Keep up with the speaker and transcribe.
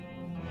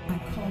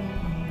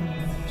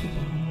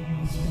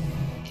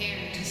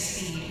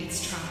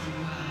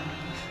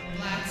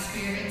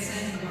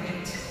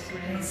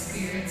Red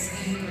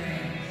spirits and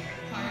gray.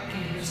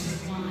 Hearken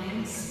to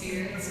wine,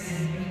 spirits,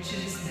 and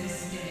witches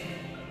this day.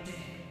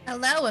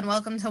 Hello and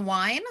welcome to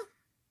Wine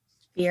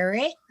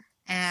Spirit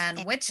and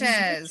and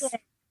Witches. Witches.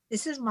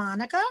 This is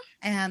Monica.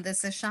 And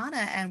this is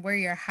Shauna, and we're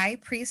your high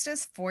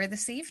priestess for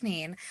this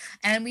evening.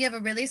 And we have a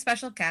really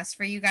special guest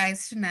for you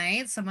guys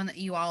tonight, someone that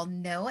you all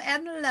know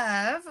and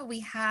love. We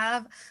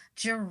have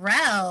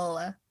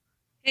Jarrell.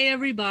 Hey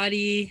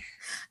everybody.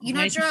 You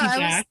know, Nice to Jarrell, be I was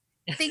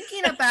back.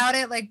 thinking about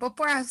it like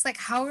before. I was like,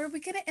 how are we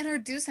going to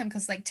introduce him?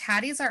 Because like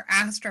Tattie's our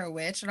astro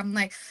witch. And I'm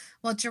like,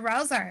 well,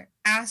 Jarrell's our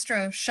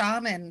astro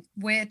shaman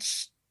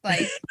witch.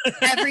 Like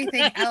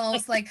everything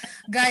else. Like,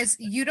 guys,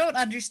 you don't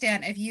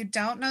understand. If you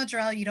don't know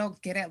Jarrell, you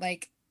don't get it.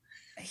 Like,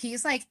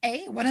 he's like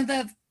one of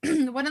the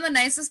one of the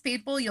nicest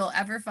people you'll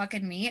ever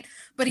fucking meet.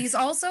 But he's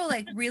also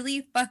like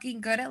really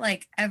fucking good at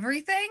like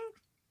everything.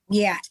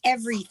 Yeah,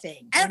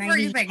 everything. When I mean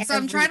Everything. So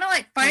I'm trying to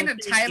like find Oh, a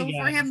thank title you,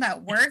 for guys. him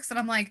that works, and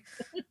I'm like,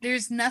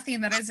 there's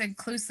nothing that is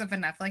inclusive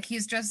enough. Like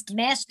he's just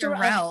Master of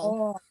Jarrell.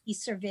 all, he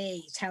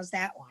surveys. How's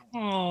that one?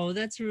 Oh,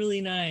 that's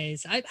really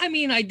nice. I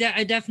mean, I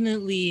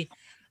definitely,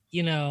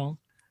 you know,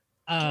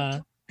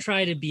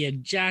 try to be a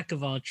jack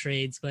of all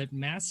trades, but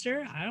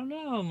master, I don't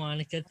know,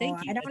 Monica.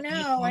 Thank you. I don't That's a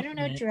nice know. I don't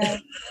know,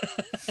 compliment.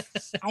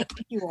 Drew. I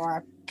think you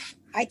are.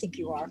 I think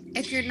you are.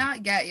 If you're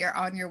not yet, you're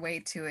on your way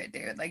to it,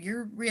 dude. Like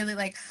you're really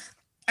like.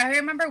 I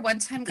remember one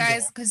time,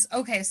 guys, because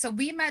okay, so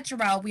we met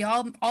Jarrell. We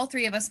all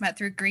three of us met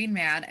through Green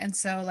Man, and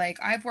so like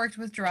I've worked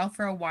with Jarrell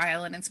for a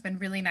while, and it's been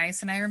really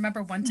nice. And I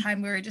remember one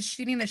time we were just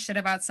shooting the shit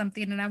about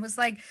something, and I was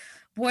like,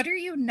 "What are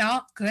you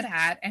not good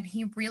at?" And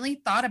he really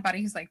thought about it.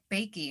 He's like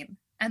baking,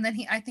 and then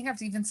I think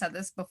I've even said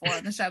this before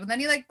on the show, but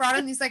then he like brought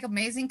in these like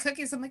amazing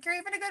cookies. I'm like, "You're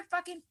even a good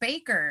fucking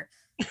baker."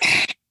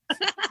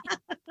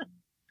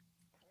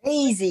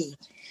 Crazy.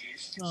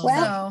 Oh,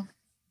 Well- So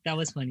that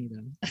was funny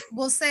though.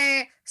 we'll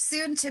say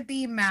soon to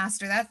be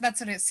master. That's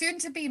what it is. Soon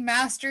to be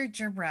master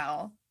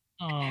Jarrell.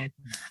 Oh,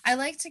 I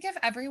like to give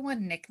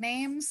everyone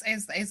nicknames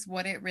is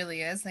what it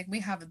really is. Like we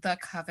have the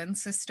Coven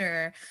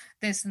sister,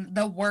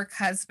 the work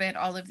husband,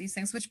 all of these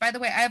things, which by the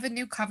way, I have a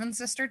new Coven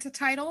sister to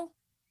title.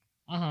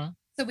 uh-huh.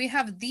 So we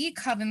have the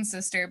Coven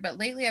sister, but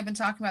lately I've been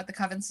talking about the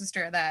Coven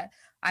sister that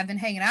I've been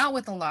hanging out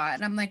with a lot.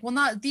 And I'm like, well,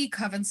 not the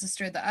Coven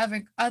sister,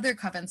 the other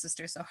Coven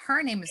sister. So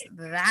her name is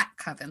that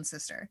Coven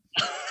sister.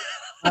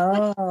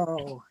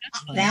 Oh,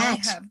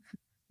 That's Now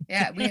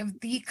that. we have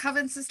the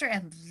Coven sister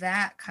and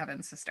that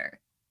Coven sister.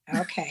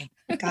 Okay.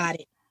 Got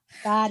it.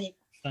 Got it.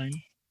 fun.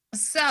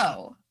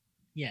 So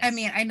Yes. I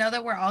mean, I know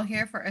that we're all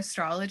here for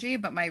astrology,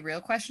 but my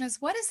real question is,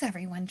 what is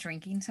everyone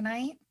drinking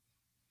tonight?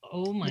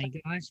 Oh my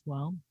gosh.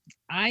 Well,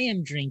 I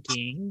am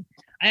drinking.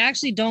 I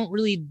actually don't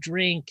really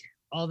drink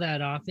all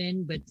that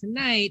often, but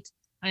tonight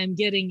I am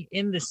getting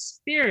in the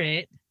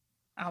spirit.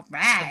 All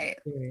right.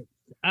 Spirit.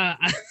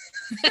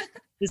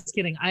 Just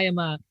kidding.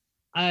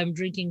 I'm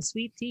drinking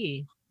sweet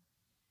tea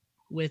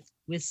with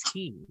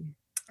whiskey.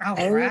 All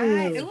Oh,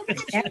 right. Ooh, look at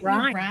that you.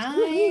 rhymed.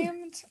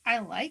 Rhymed. I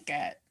like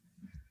it.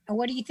 And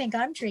what do you think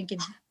I'm drinking?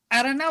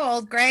 I don't know,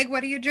 old Greg.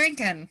 What are you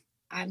drinking?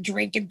 I'm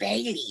drinking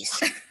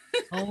Bailey's.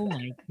 Oh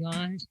my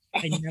gosh.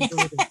 I never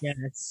would have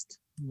guessed,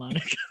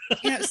 Monica.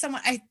 You know,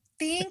 someone, I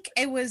think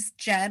it was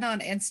Jen on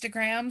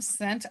Instagram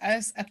sent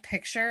us a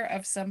picture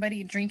of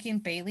somebody drinking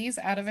Bailey's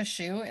out of a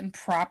shoe in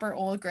proper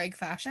old Greg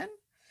fashion.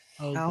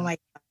 Oh God. my.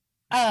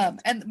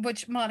 And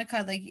which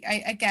Monica, like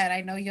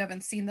I know you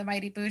haven't seen the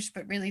Mighty Boosh,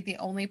 but really the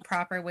only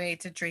proper way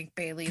to drink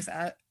Bailey's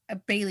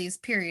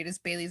period is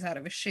Bailey's out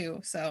of a shoe.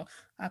 So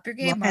up your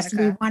Well, game, it has to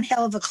be Monica. one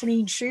hell of a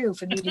clean shoe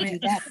for me to do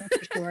that.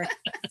 That's for sure.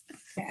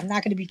 I'm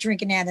not going to be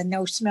drinking out of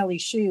no smelly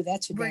shoe.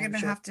 That's for We're damn gonna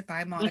sure. have to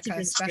buy Monica a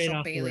drink straight special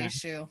off the Bailey's rack.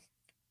 shoe.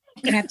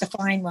 I'm gonna have to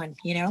find one,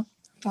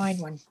 find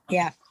one.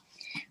 Yeah,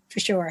 for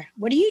sure.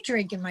 What are you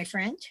drinking, my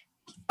friend?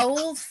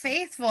 Old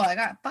Faithful. I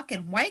got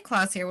fucking White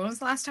Claws here. When was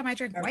the last time I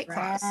drank All White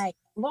Claws? right.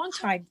 Long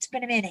time. It's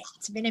been a minute.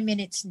 It's been a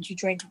minute since you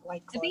drank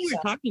White I Claw. think you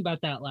were so- talking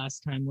about that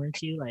last time,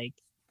 weren't you? Like,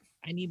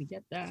 I need to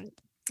get that.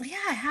 Yeah,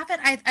 I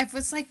haven't. I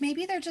was like,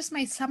 maybe they're just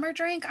my summer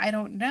drink. I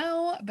don't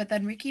know. But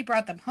then Ricky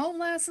brought them home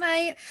last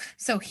night.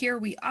 So here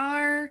we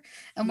are.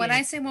 And when Yeah.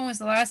 I say when was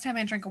the last time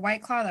I drank a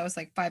White Claw, that was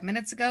like 5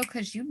 minutes ago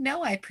because you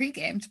know I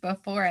pre-gamed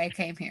before I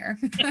came here.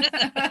 So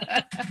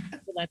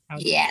that's how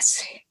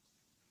Yes.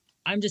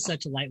 I'm just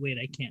such a lightweight.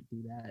 I can't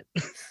do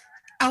that.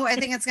 Oh, I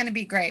think it's going to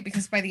be great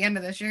because by the end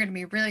of this, you're going to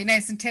be really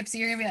nice and tipsy.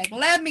 You're going to be like,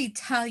 let me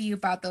tell you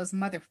about those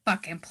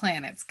motherfucking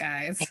planets,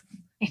 guys.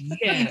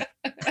 Yeah.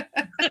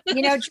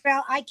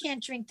 Jarrell, I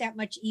can't drink that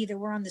much either.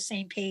 We're on the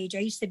same page. I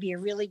used to be a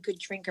really good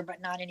drinker,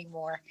 but not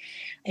anymore.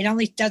 It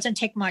only doesn't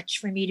take much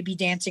for me to be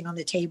dancing on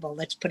the table.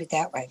 Let's put it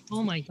that way.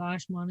 Oh my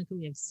gosh, Monica,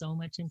 we have so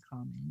much in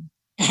common.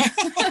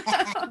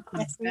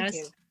 Yes, we Best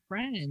do.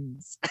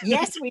 friends.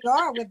 Yes, we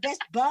are. We're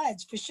best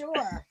buds for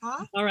sure.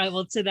 Huh? All right.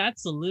 Well, to that,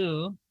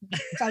 salute.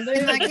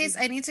 In that case,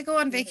 I need to go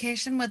on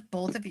vacation with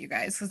both of you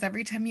guys because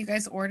every time you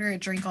guys order a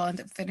drink, I'll end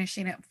up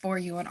finishing it for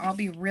you and I'll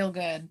be real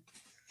good.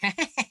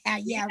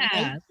 Yeah,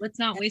 right. Let's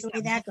not That's waste the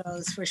way that. that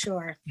goes for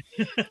sure.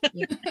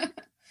 Yeah.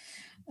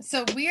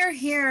 So we are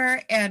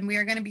here and we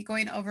are going to be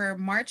going over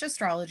March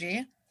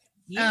astrology.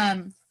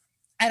 Yeah.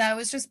 And I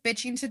was just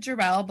bitching to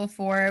Jarrell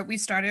before we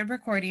started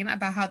recording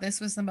about how this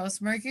was the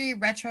most Mercury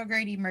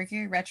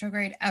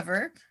retrograde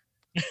ever.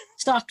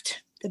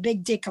 Sucked. The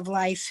big dick of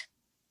life.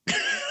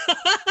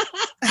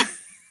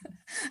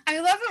 I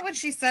love it when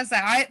she says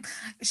that.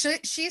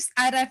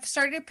 I've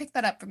started to pick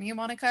that up from you,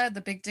 Monica.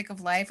 The big dick of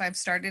life. I've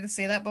started to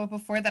say that, but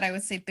before that, I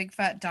would say big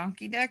fat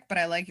donkey dick. But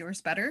I like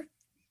yours better.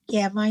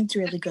 Yeah, mine's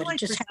really feel good. like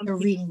It just for has some a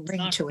people ring it's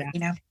not to it, bad. you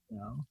know.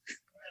 No.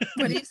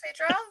 What do you say,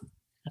 Jarrell?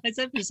 I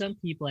said for some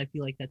people, I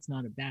feel like that's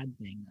not a bad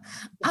thing.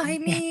 I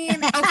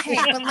mean, okay,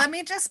 but let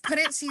me just put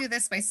it to you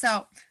this way.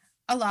 So,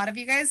 a lot of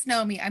you guys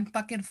know me. I'm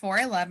fucking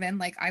 4'11",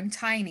 like I'm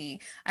tiny,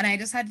 and I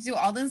just had to do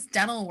all this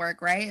dental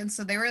work, right? And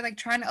so they were like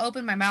trying to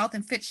open my mouth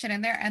and fit shit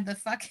in there, and the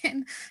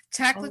fucking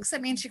tech Oh. looks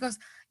at me and she goes,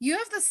 "You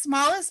have the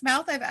smallest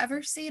mouth I've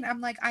ever seen." I'm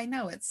like, "I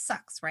know, it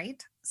sucks,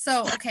 right?"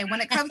 So, okay,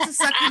 when it comes to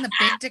sucking the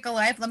big dick of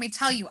life, let me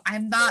tell you,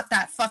 I'm not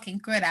that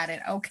fucking good at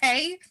it,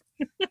 okay?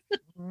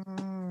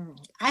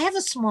 I have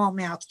a small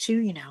mouth too,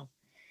 you know.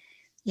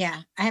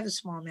 Yeah, I have a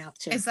small mouth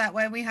too. Is that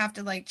why we have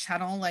to like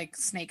channel like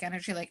snake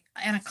energy, like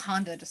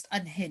anaconda, just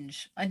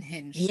unhinge?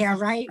 Yeah,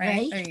 right.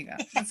 There you go.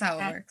 That's how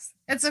it works.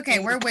 It's okay.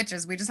 We're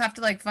witches. We just have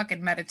to like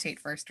fucking meditate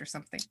first or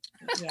something.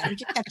 Yeah, we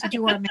just have to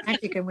do our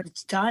magic, and when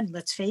it's done,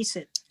 let's face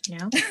it, you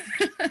know.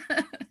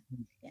 Yeah,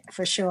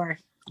 for sure.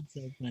 It's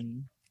so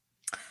funny.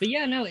 But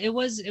yeah, no, it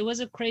was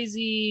a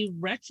crazy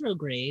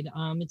retrograde.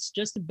 It's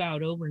just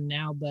about over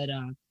now, but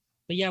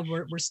yeah,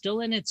 we're still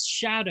in its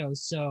shadow.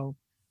 So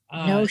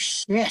No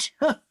shit.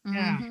 yeah,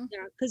 Mhm.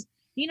 yeah, because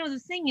the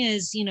thing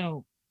is,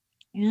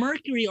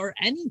 Mercury or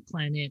any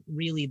planet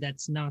really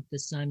that's not the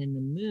sun and the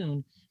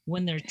moon,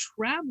 when they're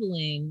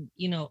traveling,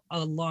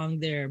 along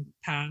their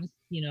path,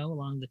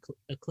 along the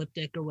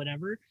ecliptic or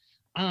whatever,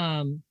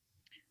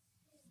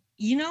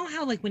 you know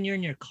how like when you're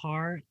in your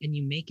car and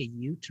you make a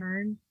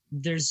U-turn,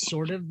 there's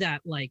sort of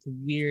that like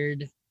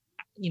weird,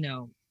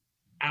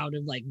 out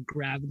of like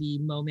gravity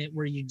moment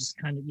where you just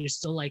you're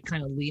still like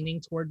kind of leaning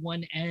toward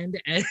one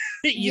end and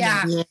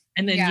Yeah.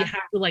 and then Yeah. you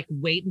have to like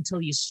wait until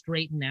you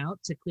straighten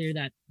out to clear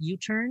that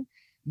U-turn.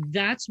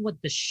 That's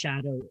what the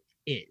shadow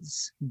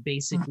is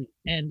basically.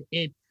 And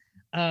it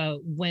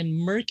when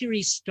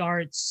Mercury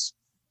starts,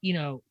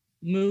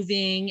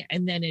 moving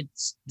and then it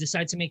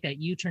decides to make that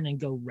U-turn and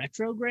go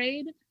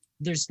retrograde,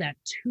 there's that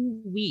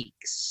 2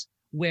 weeks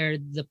where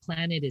the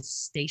planet is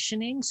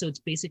stationing. So it's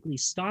basically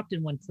stopped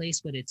in one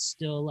place, but it's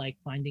still like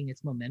finding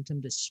its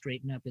momentum to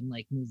straighten up and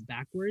like move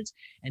backwards.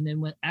 And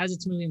then as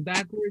it's moving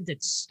backwards,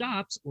 it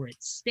stops or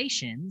it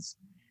stations.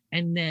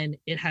 And then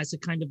it has to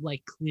kind of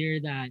like clear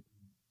that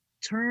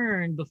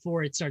turn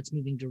before it starts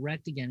moving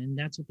direct again. And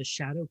that's what the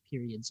shadow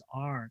periods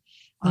are.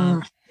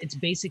 It's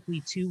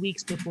basically 2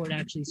 weeks before it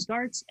actually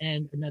starts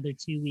and another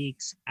 2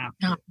 weeks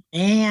after. Oh,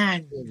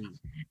 man.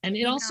 And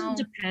it also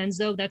depends,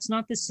 though. That's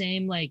not the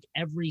same like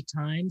every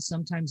time.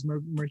 Sometimes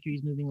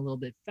Mercury's moving a little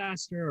bit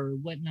faster or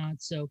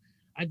whatnot. So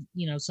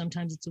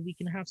sometimes it's a week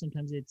and a half,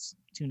 sometimes it's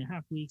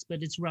 2.5 weeks,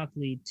 but it's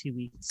roughly 2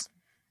 weeks.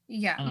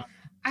 Yeah.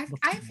 I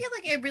feel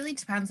like it really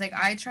depends. Like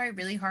I try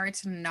really hard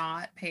to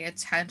not pay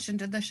attention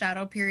to the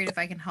shadow period if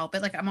I can help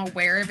it. Like I'm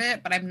aware of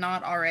it, but I'm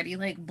not already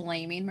like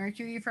blaming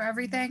Mercury for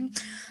everything.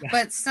 Yeah.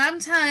 But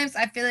sometimes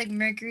I feel like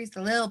Mercury's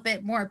a little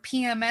bit more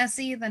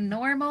PMS-y than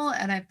normal.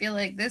 And I feel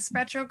like this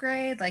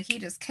retrograde, like he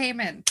just came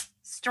in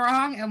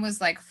strong and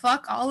was like,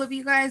 fuck all of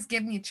you guys,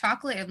 give me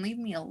chocolate and leave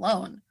me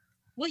alone.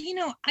 Well,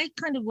 I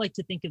kind of like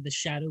to think of the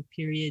shadow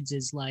periods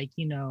as like,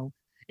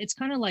 it's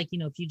kind of like,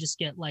 if you just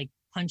get like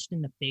punched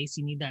in the face,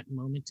 you need that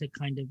moment to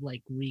kind of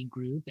like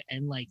regroup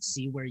and like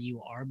see where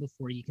you are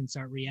before you can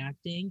start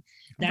reacting.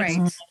 That's Right.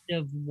 kind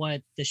of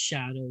what the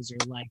shadows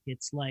are like.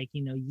 It's like,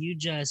 you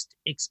just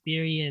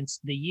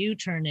experienced the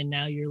U-turn and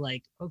now you're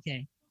like,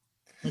 okay,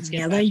 let's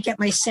get Let me get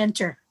my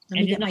center.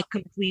 and you're not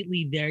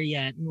completely there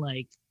yet and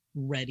like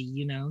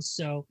ready,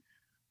 So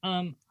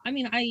I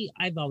mean,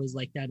 I've always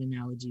liked that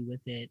analogy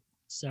with it.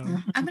 So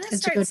I'm gonna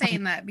start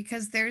saying that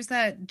because there's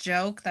that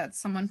joke that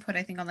someone put,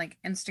 I think, on like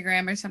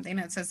Instagram or something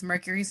that says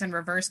Mercury's in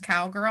reverse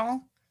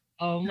cowgirl.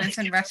 oh And my it's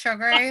in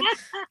retrograde,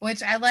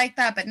 which I like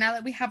that. But now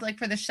that we have like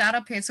for the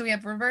shadow period, so we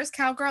have reverse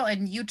cowgirl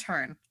and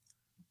U-turn.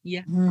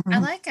 yeah. I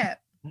like it.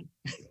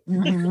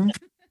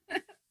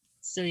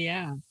 So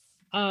yeah.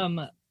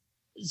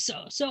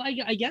 So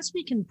I guess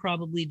we can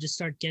probably just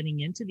start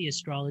getting into the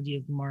astrology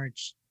of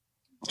March.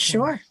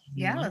 Sure.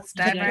 Yeah, let's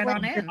dive right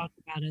on in. Talk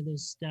about other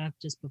stuff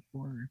just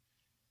before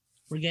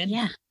we're good.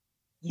 Yeah.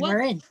 Well,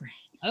 We're in.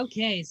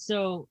 Okay,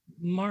 so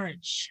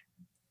March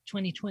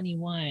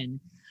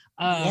 2021.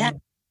 Yeah.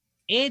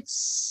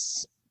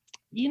 It's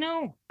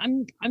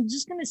I'm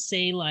just gonna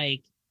say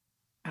like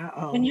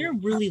Uh-oh. when you're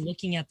really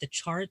looking at the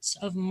charts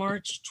of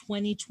March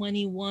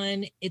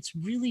 2021, it's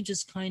really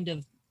just kind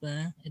of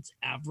it's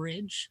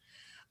average.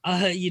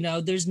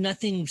 There's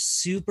nothing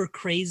super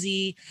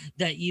crazy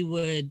that you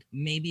would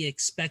maybe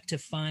expect to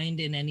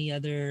find in any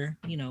other,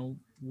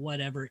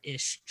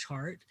 whatever-ish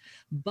chart.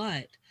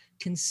 But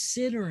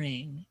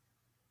considering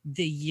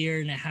the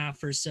year and a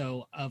half or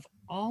so of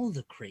all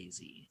the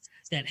crazy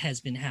that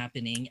has been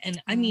happening.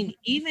 And I mean,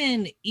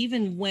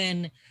 even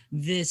when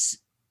this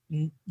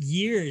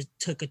year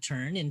took a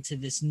turn into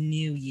this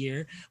new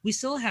year, we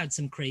still had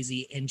some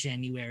crazy in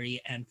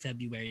January and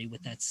February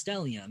with that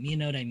stellium, you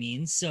know what I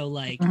mean? So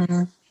like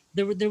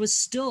there was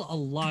still a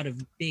lot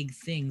of big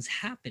things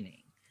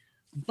happening.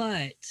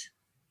 But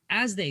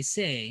as they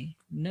say,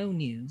 no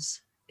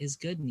news is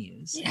good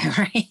news. Yeah,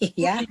 right.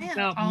 Yeah. I am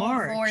About all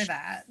March, for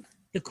that.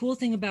 the cool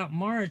thing about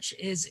March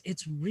is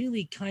it's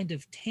really kind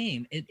of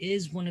tame. It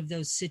is one of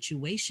those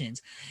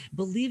situations.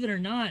 Believe it or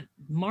not,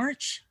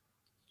 March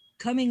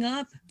coming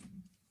up,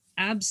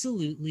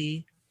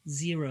 absolutely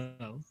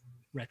 0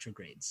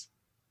 retrogrades.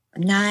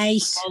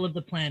 Nice. All of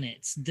the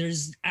planets.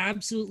 There's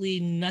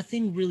absolutely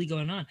nothing really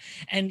going on.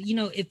 And you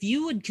know, if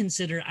you would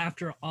consider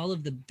after all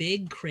of the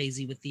big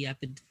crazy with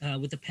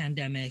the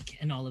pandemic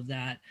and all of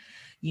that,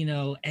 you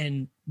know,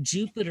 and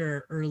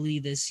Jupiter early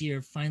this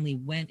year finally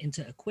went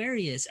into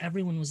Aquarius,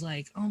 everyone was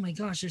like, oh my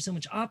gosh, there's so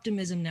much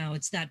optimism now.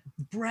 It's that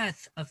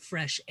breath of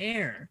fresh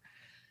air.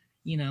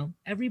 You know,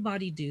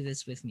 everybody do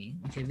this with me.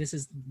 Okay, this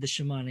is the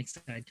shamanic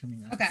side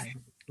coming up. Okay.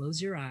 Close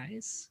your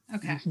eyes.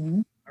 Okay.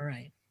 Mhm. All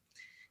right.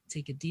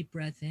 Take a deep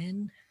breath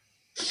in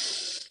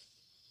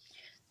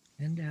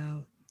and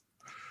out.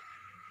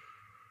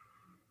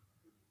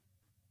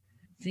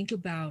 Think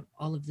about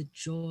all of the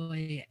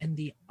joy and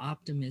the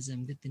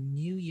optimism that the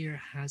new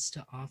year has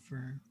to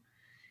offer.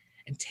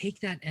 And take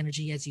that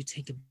energy as you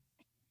take a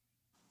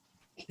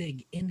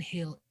big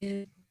inhale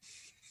in,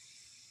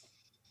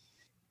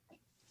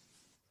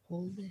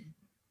 hold it,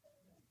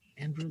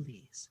 and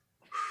release.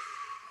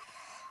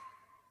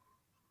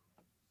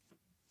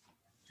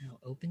 Now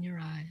open your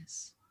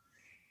eyes.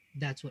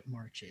 That's what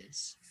March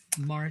is.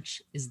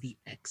 March is the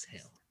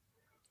exhale.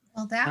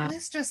 Well, that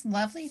was just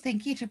lovely.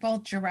 Thank you to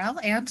both Jarrell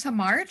and to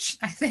March.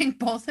 I thank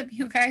both of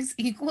you guys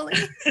equally.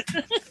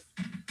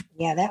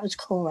 Yeah, that was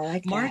cool. I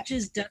like March that.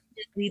 is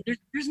definitely,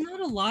 there's not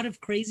a lot of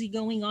crazy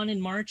going on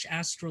in March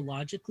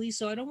astrologically,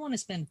 so I don't want to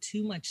spend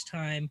too much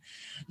time,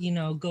 you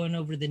know, going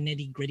over the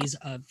nitty gritties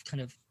of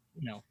kind of,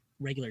 you know,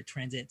 regular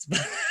transits.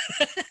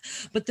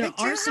 But there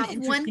I are do some have one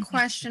interesting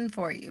question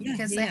for you Yeah,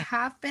 because I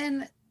have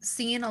been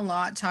seeing a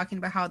lot talking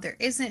about how there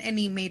isn't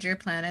any major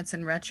planets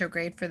in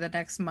retrograde for the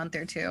next month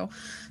or two.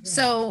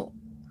 So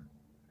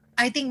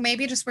I think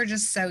maybe just we're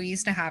just so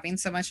used to having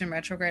so much in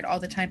retrograde all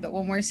the time. But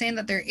when we're saying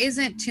that there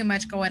isn't too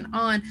much going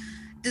on,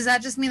 does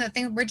that just mean that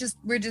things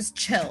we're just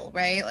chill,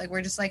 right? Like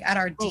we're just like at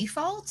our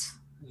default?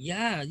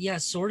 Yeah,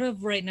 sort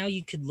of. Right now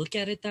you could look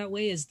at it that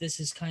way, as this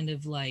is kind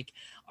of like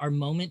our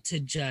moment to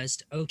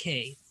just,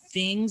 okay,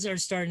 things are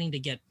starting to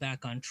get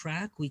back on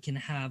track. We can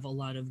have a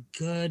lot of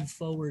good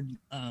forward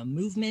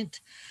movement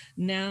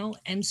now.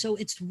 And so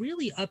it's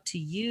really up to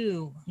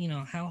you, you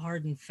know, how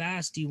hard and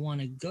fast do you want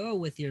to go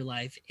with your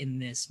life in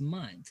this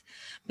month?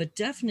 But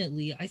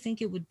definitely, I think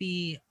it would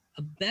be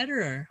a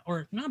better,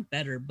 or not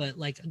better, but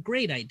like a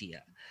great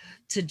idea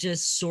to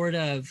just sort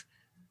of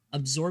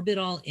absorb it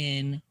all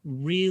in,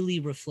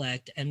 really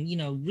reflect, and, you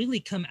know, really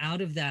come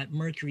out of that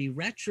Mercury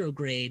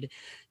retrograde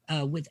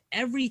with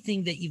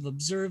everything that you've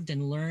observed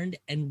and learned,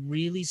 and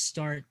really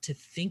start to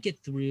think it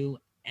through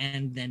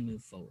and then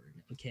move forward.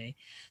 Okay.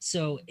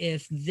 So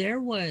if there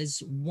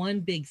was one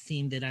big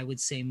theme that I would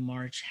say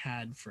March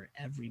had for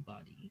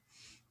everybody,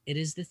 it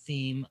is the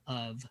theme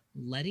of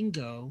letting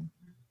go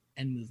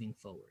and moving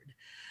forward.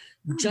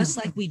 Just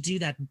like we do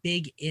that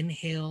big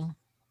inhale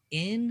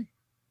in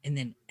and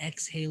then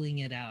exhaling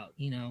it out,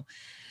 you know,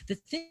 the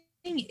thing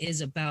is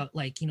about,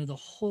 like, you know, the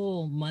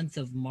whole month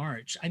of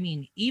March. I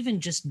mean,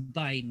 even just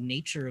by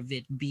nature of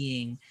it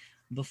being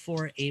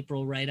before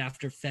April, right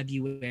after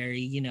February,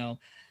 you know,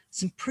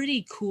 some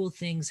pretty cool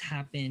things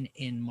happen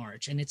in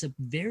March, and it's a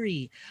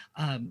very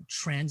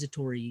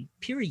transitory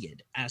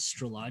period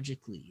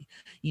astrologically.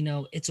 You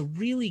know, it's a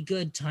really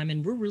good time,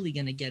 and we're really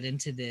going to get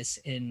into this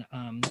in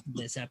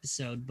this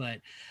episode,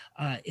 but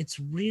it's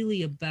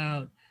really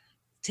about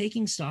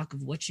taking stock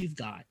of what you've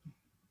got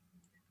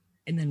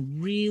and then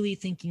really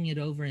thinking it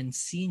over and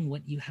seeing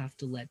what you have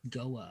to let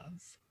go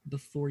of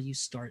before you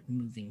start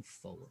moving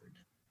forward.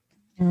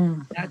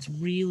 That's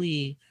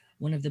really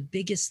one of the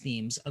biggest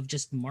themes of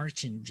just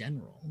March in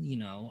general, you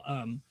know,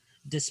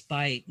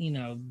 despite, you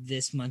know,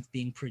 this month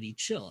being pretty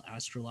chill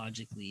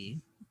astrologically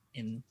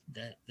in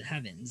the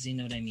heavens, you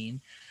know what I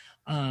mean?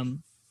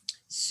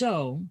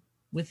 So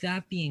with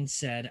that being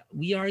said,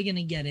 we are going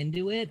to get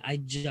into it. I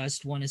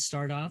just want to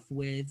start off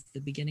with the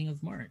beginning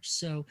of March.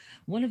 So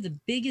one of the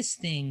biggest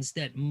things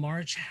that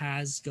March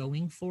has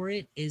going for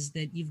it is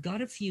that you've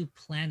got a few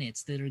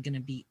planets that are going to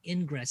be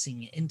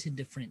ingressing into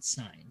different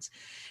signs.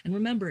 And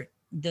remember,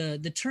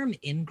 the term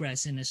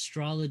ingress in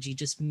astrology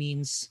just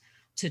means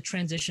to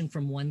transition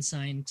from one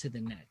sign to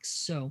the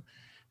next. So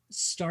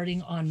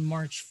starting on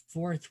March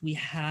 4th, we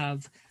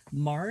have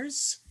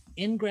Mars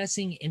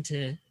ingressing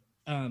into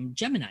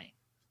Gemini.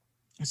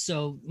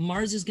 So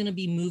Mars is going to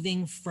be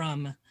moving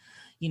from,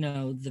 you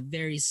know, the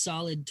very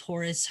solid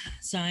Taurus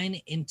sign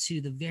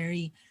into the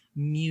very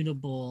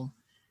mutable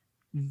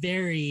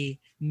very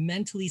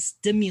mentally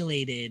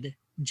stimulated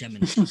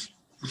Gemini.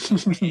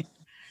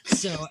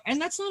 So,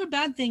 and that's not a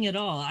bad thing at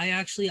all.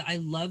 I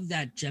love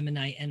that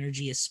Gemini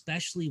energy,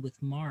 especially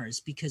with Mars,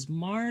 because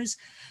Mars,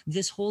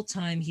 this whole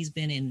time he's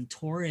been in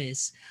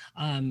Taurus,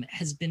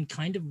 has been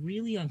kind of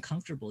really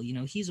uncomfortable. You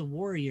know, he's a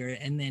warrior,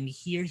 and then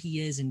here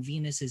he is in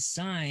Venus's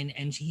sign,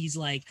 and he's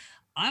like,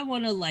 I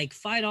want to like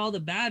fight all the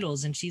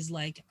battles. And she's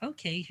like,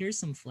 okay, here's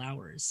some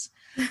flowers.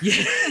 You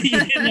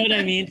know what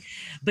I mean?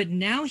 But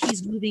now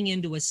he's moving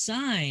into a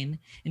sign,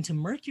 into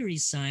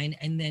Mercury's sign.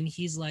 And then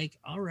he's like,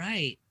 all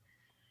right,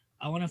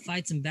 I want to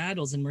fight some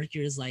battles. And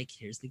Mercury is like,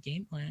 here's the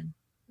game plan.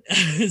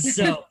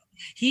 So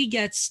he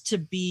gets to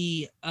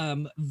be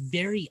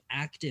very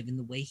active in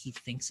the way he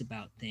thinks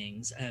about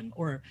things,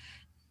 or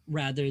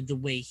rather the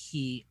way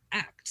he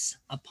acts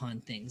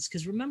upon things.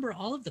 Because remember,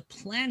 all of the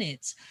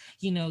planets,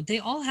 you know, they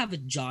all have a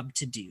job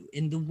to do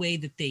in the way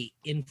that they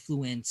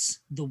influence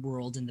the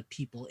world and the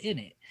people in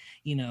it.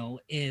 You know,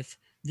 if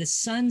the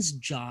sun's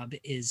job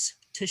is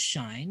to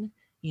shine,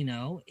 you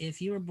know, if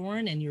you were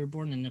born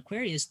in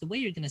Aquarius, the way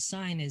you're going to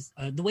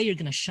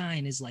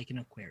shine is like an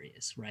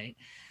Aquarius, right?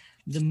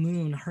 The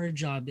moon, her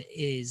job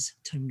is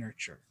to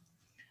nurture.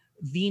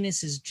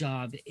 Venus's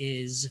job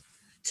is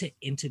to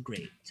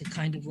integrate, to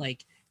kind of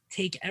like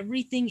take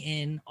everything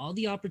in, all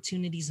the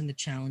opportunities and the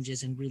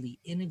challenges, and really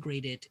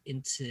integrate it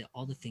into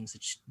all the things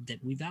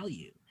that we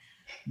value.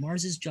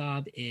 Mars's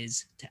job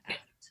is to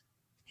act.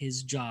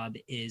 His job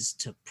is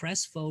to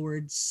press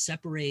forward,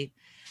 separate,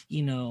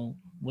 you know,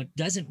 what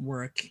doesn't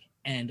work,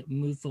 and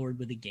move forward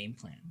with a game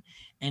plan.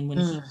 And when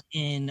he's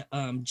in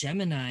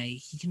Gemini,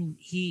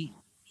 he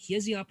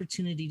has the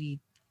opportunity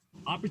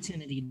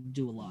to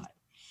do a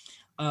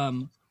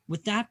lot.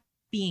 With that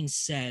being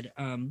said,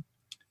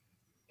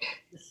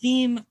 the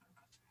theme,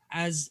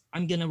 as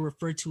I'm going to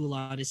refer to a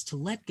lot, is to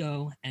let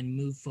go and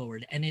move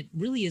forward. And it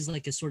really is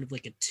like a sort of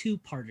like a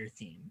two-parter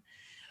theme.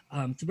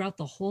 Throughout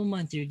the whole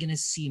month, you're going to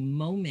see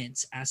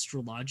moments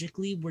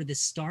astrologically where the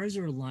stars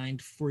are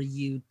aligned for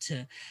you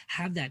to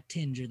have that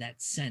tinge or that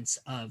sense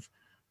of,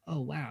 oh,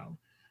 wow,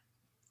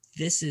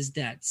 this is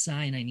that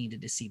sign I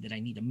needed to see, that I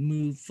need to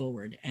move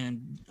forward.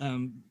 And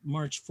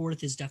March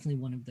 4th is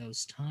definitely one of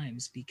those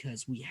times,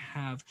 because we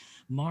have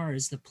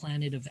Mars, the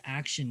planet of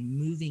action,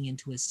 moving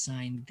into a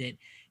sign that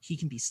he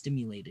can be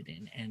stimulated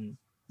in and,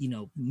 you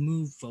know,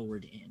 move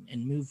forward in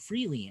and move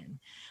freely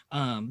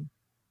in.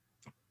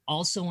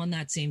 Also on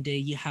that same day,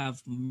 you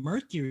have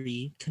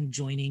Mercury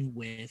conjoining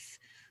with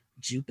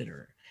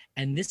Jupiter.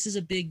 And this is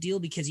a big deal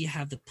because you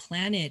have the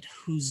planet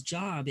whose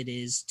job it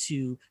is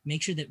to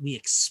make sure that we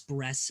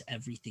express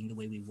everything the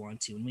way we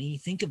want to. And when you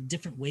think of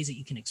different ways that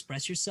you can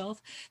express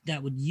yourself,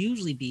 that would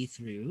usually be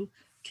through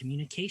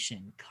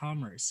communication,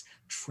 commerce,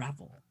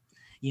 travel.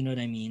 You know what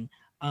I mean?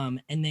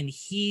 And then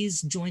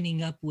he's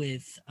joining up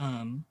with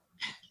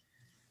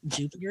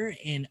Jupiter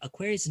in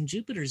Aquarius, and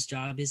Jupiter's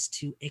job is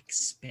to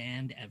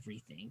expand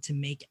everything, to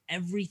make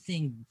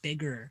everything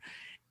bigger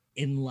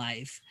in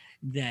life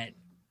that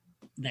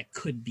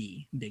could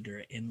be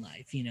bigger in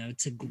life, you know,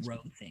 to grow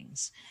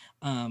things.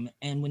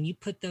 And when you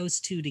put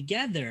those two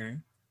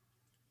together,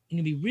 it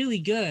can be really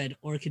good,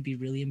 or it could be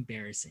really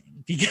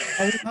embarrassing.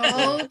 Because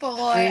Oh boy,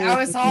 I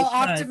was all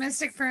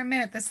optimistic for a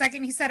minute. The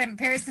second he said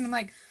embarrassing, I'm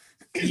like,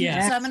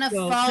 yeah, so I'm gonna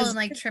so, fall 'cause and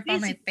like trip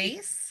on my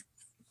face.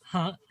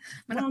 Huh?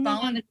 I'm Well, gonna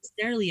fall. not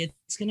necessarily.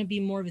 It's going to be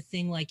more of a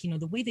thing like, you know,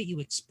 the way that you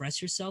express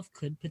yourself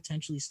could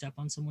potentially step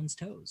on someone's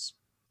toes,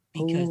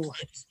 because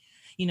it's,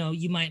 you know,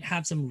 you might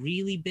have some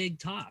really big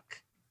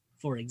talk,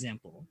 for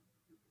example.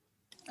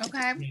 Okay.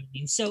 You know what I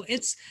mean? So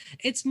it's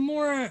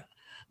more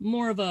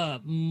of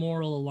a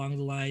moral along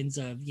the lines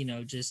of, you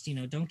know, just, you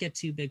know, don't get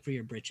too big for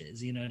your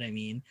britches. You know what I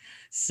mean?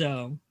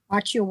 So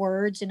Watch your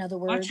words, in other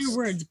words. watch your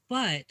words.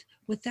 But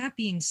with that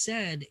being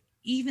said,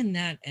 even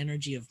that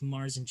energy of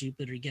Mars and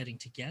Jupiter getting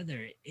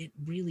together, it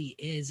really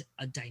is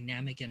a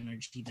dynamic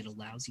energy that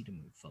allows you to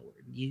move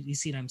forward. You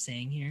see what I'm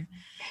saying here?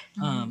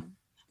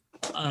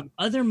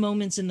 Other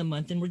moments in the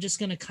month, and we're just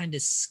going to kind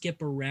of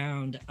skip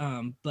around,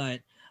 but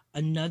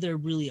another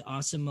really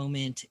awesome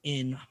moment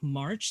in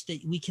March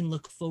that we can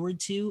look forward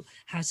to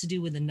has to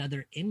do with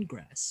another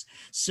ingress.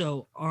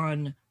 So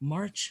on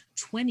March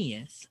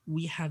 20th,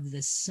 we have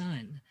the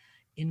sun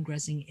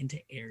ingressing into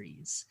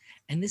Aries.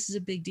 And this is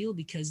a big deal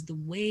because the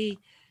way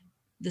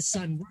the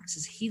sun works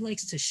is he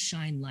likes to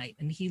shine light,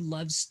 and he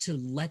loves to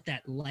let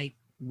that light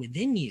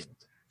within you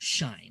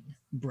shine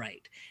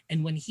bright.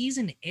 And when he's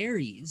in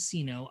Aries,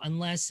 you know,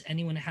 unless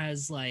anyone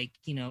has like,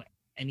 you know,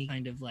 any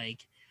kind of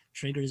like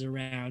triggers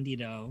around, you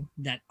know,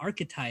 that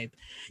archetype,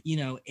 you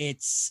know,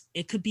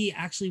 it could be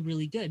actually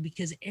really good,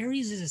 because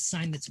Aries is a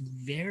sign that's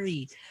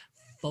very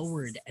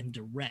forward and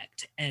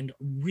direct and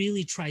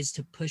really tries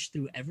to push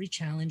through every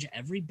challenge,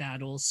 every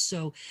battle.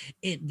 So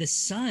the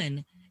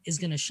sun is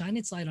going to shine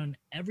its light on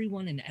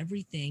everyone and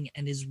everything,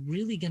 and is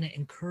really going to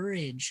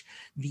encourage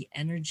the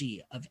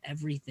energy of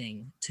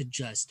everything to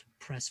just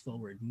press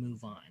forward,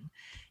 move on,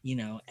 you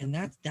know, and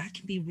that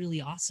can be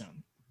really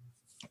awesome.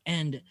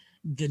 And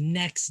the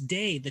next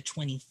day, the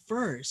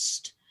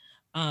 21st,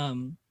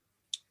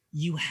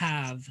 you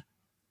have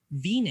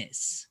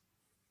Venus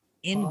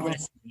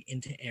ingressing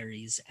into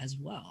Aries as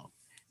well.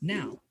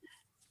 Now,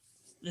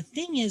 the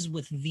thing is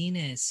with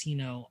Venus,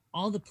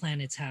 all the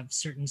planets have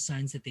certain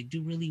signs that they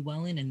do really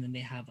well in, and then they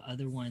have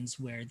other ones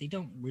where they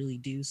don't really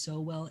do so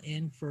well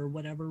in for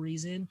whatever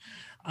reason.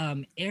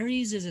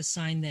 Aries is a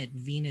sign that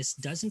Venus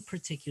doesn't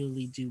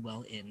particularly do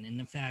well in. And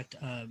in fact,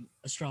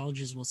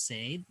 astrologers will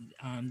say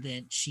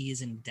that she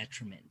is in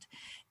detriment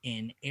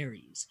in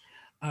Aries.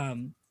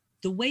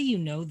 The way you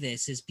know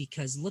this is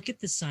because look at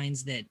the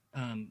signs that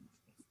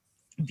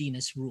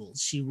Venus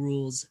rules. She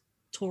rules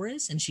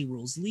Taurus and she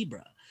rules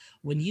Libra.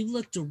 When you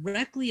look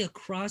directly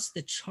across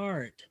the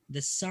chart,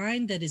 the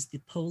sign that is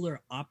the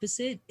polar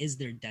opposite is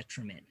their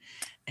detriment.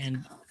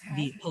 And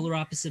the polar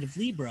opposite of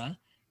Libra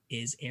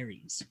is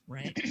Aries,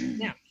 right?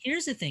 Now,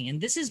 here's the thing,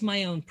 and this is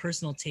my own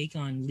personal take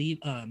on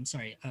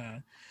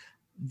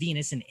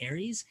Venus and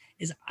Aries,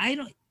 is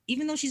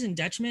even though she's in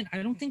detriment,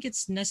 I don't think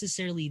it's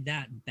necessarily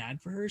that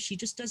bad for her. She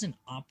just doesn't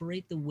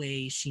operate the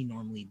way she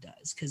normally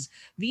does. Because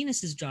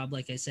Venus's job,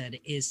 like I said,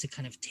 is to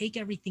kind of take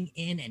everything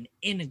in and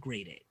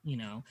integrate it,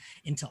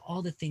 into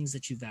all the things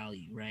that you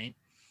value, right?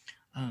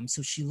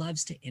 So she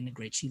loves to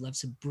integrate. She loves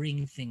to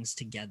bring things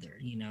together.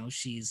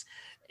 She's,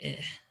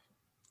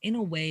 in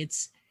a way,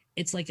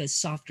 it's like a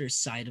softer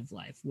side of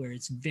life where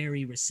it's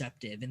very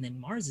receptive. And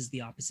then Mars is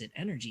the opposite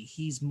energy.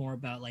 He's more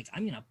about like,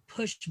 I'm going to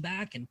push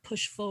back and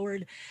push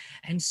forward.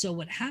 And so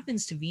what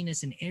happens to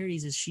Venus in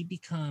Aries is she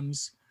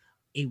becomes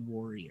a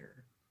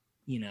warrior,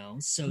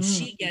 so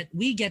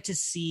we get to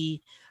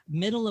see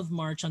middle of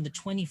March on the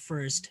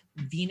 21st,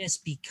 Venus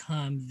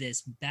become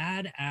this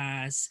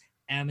badass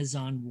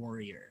Amazon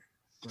warrior,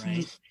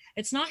 right?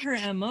 It's not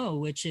her MO,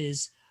 which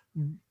is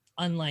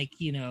unlike,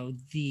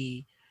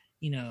 the,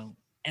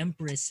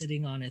 empress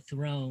sitting on a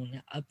throne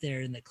up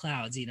there in the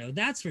clouds,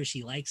 that's where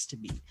she likes to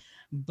be.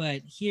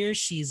 But here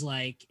she's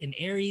like in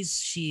Aries,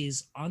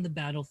 she's on the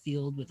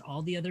battlefield with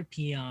all the other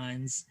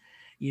peons,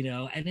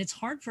 and it's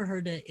hard for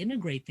her to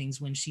integrate things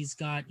when she's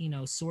got,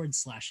 swords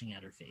slashing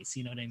at her face.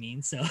 You know what I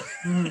mean? So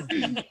I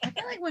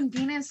feel like when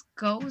Venus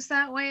goes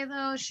that way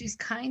though, she's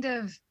kind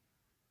of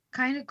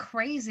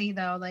crazy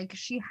though. Like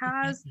she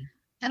has,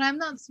 and I'm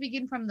not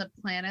speaking from the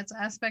planets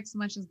aspect so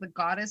much as the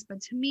goddess, but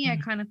to me, I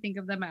kind of think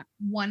of them at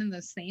one and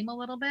the same a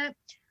little bit.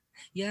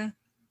 Yeah.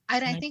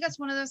 And I think it's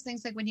one of those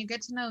things, like when you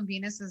get to know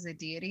Venus as a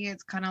deity,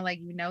 it's kind of like,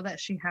 that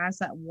she has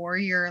that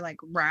warrior, like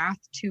wrath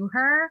to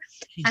her.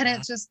 And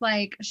it's just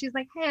like, she's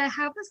like, hey, I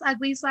have this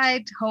ugly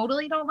side.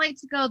 Totally don't like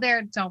to go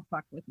there. Don't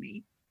fuck with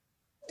me.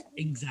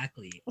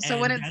 Exactly. So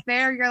when it's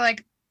there, you're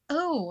like,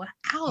 oh,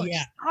 ouch,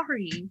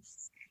 sorry.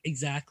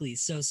 Exactly.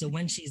 So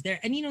when she's there,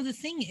 and the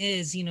thing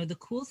is, the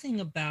cool thing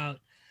about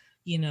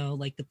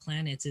like the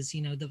planets is,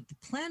 the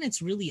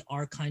planets really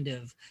are kind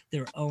of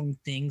their own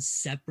things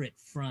separate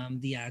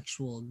from the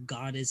actual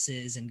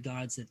goddesses and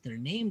gods that they're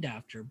named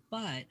after.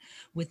 But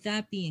with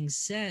that being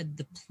said,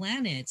 the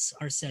planets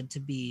are said to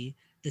be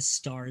the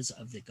stars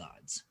of the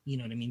gods, you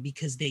know what I mean?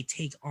 Because they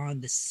take on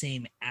the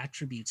same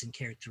attributes and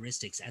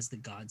characteristics as the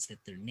gods that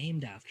they're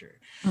named after.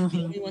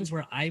 The only ones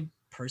where I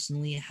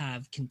personally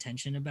have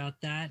contention about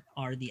that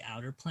are the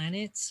outer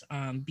planets,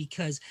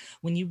 because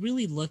when you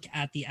really look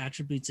at the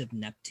attributes of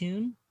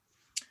Neptune,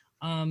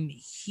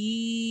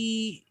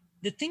 the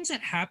things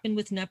that happen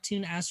with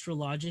Neptune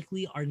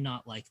astrologically are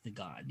not like the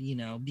god,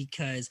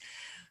 because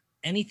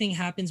anything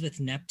happens with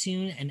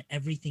Neptune and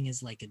everything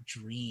is like a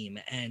dream,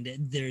 and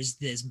there's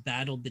this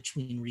battle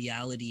between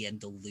reality and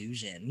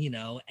delusion,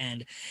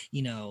 and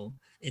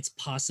it's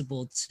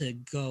possible to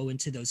go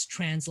into those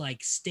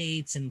trance-like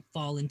states and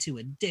fall into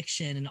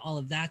addiction and all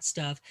of that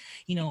stuff.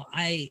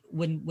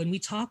 When we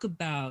talk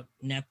about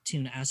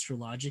Neptune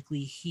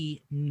astrologically,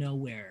 he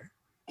nowhere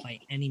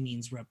by any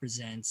means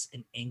represents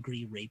an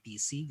angry, rapey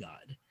sea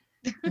god.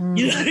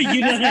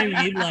 You know what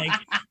I mean? Like,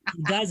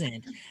 he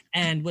doesn't.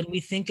 And when we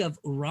think of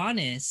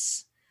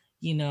Uranus,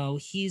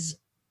 he's,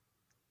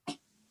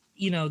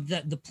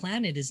 the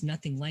planet is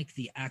nothing like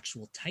the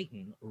actual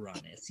Titan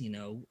Uranus.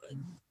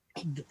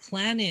 The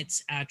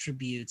planet's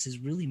attributes is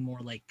really more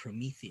like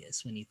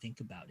Prometheus when you think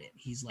about it.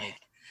 He's like,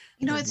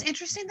 it's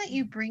interesting that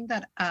you bring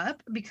that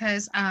up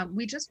because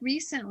we just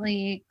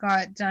recently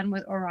got done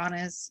with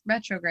Uranus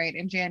retrograde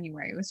in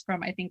January. It was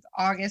from, I think,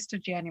 August to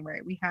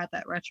January. We had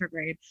that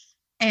retrograde.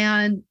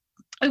 And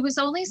it was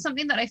only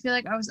something that I feel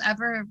like I was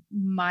ever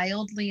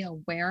mildly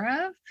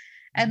aware of.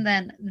 And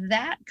then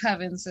that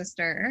coven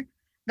sister,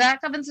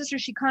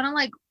 she kind of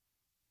like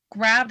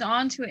grabbed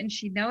onto it and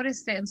she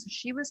noticed it. And so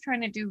she was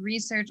trying to do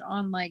research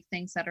on like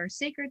things that are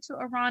sacred to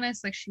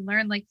Uranus. Like she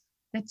learned like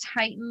the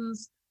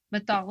Titans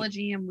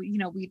mythology and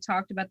we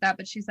talked about that,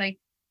 but she's like,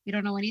 you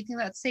don't know anything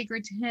that's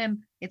sacred to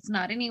him. It's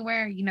not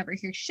anywhere. You never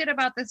hear shit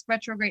about this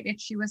retrograde. And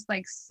she was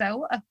like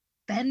so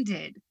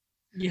offended.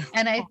 Yeah.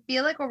 And I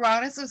feel like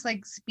Uranus was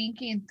like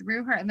speaking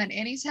through her. And then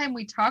anytime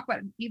we talk about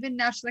it, even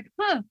now she's like,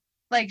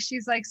 like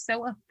she's like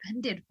so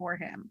offended for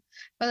him.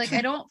 But like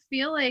I don't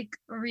feel like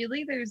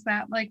really there's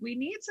that, like we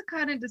need to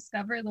kind of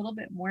discover a little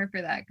bit more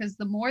for that, because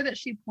the more that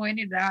she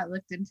pointed it out, I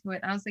looked into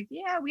it, I was like,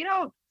 yeah, we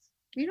don't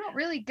You don't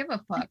really give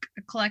a fuck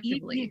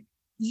collectively.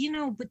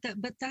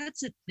 But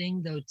that's a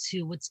thing though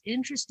too. What's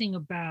interesting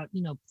about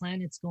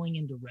planets going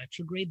into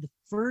retrograde, the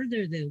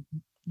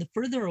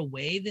further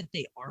away that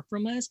they are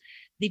from us,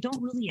 they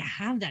don't really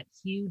have that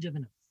huge of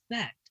an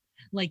effect.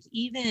 Like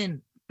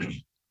even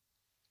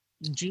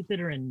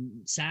Jupiter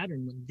and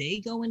Saturn, when they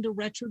go into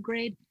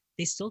retrograde,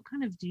 they still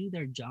kind of do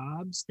their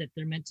jobs that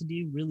they're meant to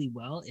do really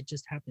well. It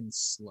just happens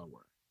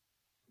slower.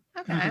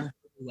 Okay.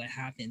 What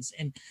happens.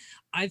 And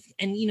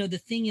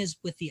the thing is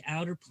with the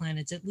outer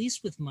planets, at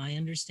least with my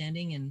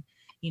understanding, and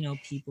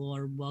people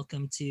are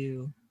welcome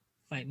to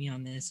fight me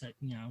on this, I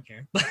don't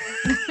care.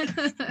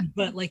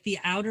 But like the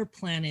outer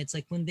planets,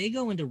 like when they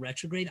go into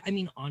retrograde, I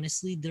mean,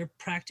 honestly, they're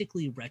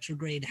practically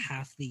retrograde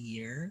half the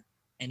year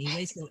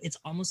anyway, so it's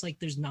almost like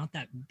there's not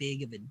that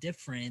big of a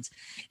difference.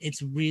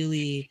 It's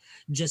really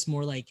just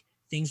more like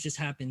things just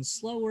happen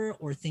slower,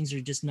 or things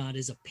are just not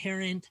as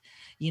apparent,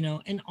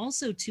 and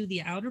also too,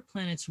 the outer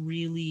planets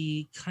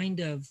really kind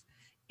of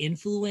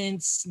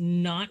influence,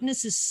 not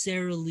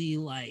necessarily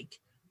like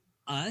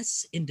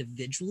us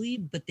individually,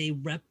 but they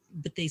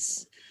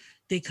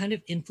kind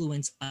of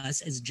influence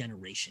us as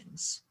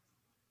generations,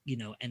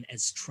 and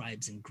as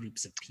tribes and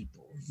groups of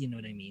people, you know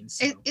what I mean?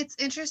 So It's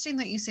interesting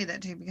that you say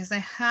that too, because I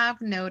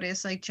have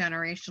noticed like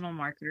generational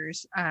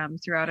markers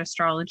throughout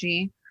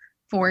astrology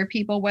for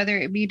people, whether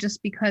it be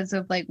just because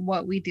of like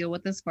what we deal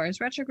with as far as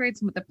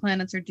retrogrades and what the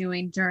planets are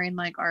doing during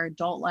like our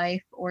adult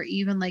life, or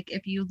even like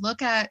if you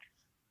look at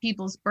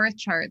people's birth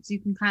charts,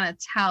 you can kind of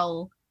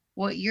tell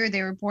what year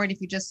they were born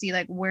if you just see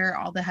like where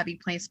all the heavy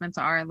placements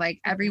are. Like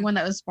everyone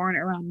that was born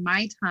around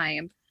my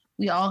time,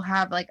 we all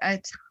have like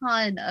a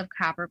ton of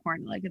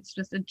Capricorn. Like it's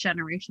just a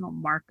generational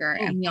marker.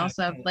 And we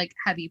also have like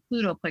heavy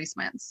Pluto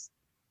placements.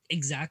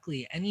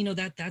 Exactly. And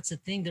that's the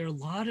thing. There are a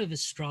lot of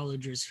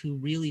astrologers who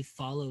really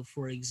follow,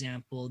 for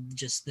example,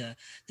 just the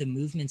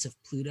movements of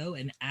Pluto,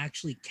 and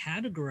actually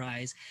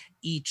categorize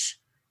each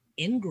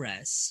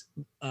ingress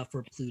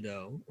for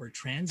Pluto or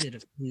transit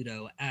of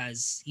Pluto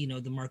as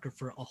the marker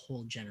for a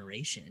whole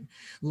generation.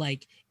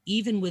 Like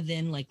even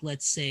within, like,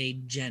 let's say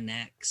Gen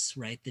X,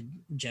 right, the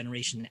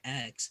Generation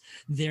X,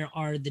 there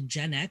are the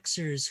Gen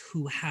Xers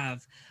who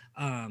have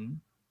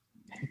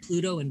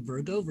Pluto and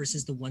Virgo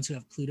versus the ones who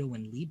have Pluto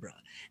and Libra,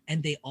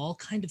 and they all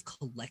kind of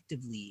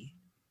collectively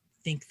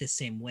think the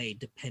same way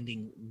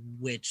depending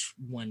which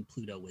one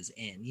Pluto was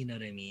in. You know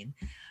what I mean?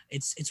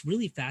 It's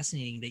really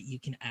fascinating that you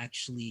can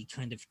actually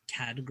kind of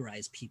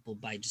categorize people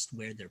by just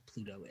where their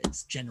Pluto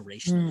is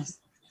generationally.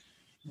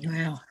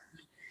 Wow,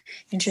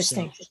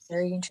 interesting. So,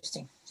 very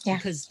interesting. Yeah,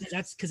 because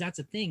that's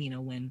a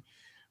thing.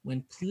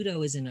 When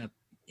Pluto is in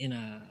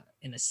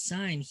a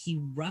sign, he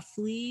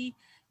roughly,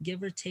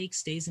 give or take,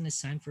 stays in a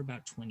sign for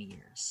about 20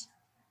 years.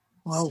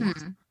 Whoa. So,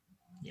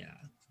 yeah.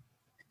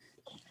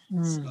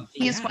 So,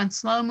 He's one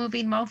slow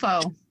moving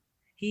mofo.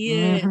 He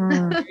is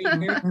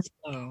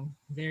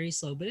very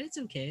slow, but it's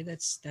okay.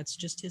 That's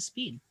just his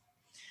speed.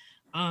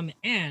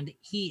 And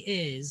he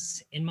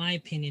is, in my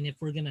opinion, if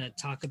we're gonna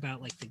talk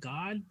about like the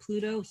god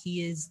Pluto,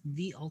 he is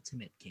the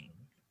ultimate king,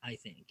 I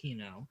think,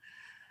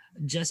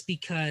 just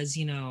because,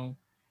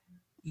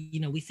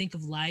 we think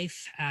of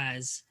life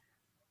as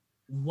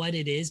what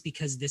it is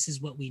because this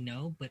is what we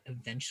know, but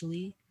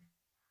eventually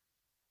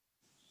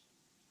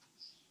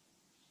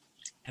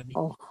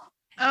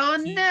Oh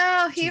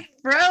no, he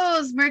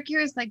froze.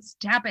 Mercury's like,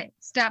 stop it.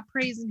 Stop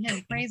praising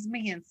him. Praise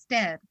me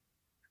instead.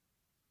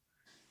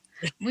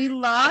 We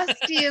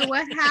lost you.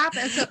 What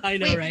happened? So, I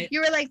know, wait, right?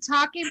 You were like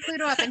talking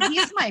Pluto up, and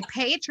he's my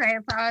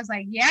patron. So I was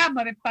like, yeah,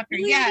 motherfucker,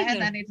 yeah.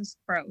 And then it just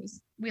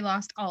froze. We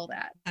lost all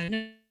that. I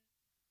know.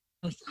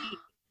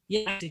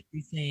 Yeah,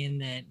 basically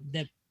saying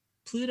that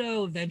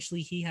Pluto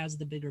eventually he has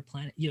the bigger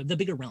planet, the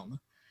bigger realm.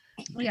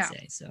 Yeah.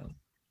 Say. So,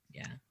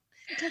 yeah.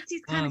 Because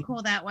he's kind of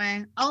cool that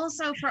way.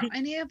 Also, for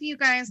any of you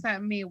guys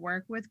that may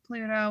work with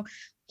Pluto,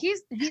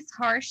 he's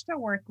harsh to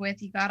work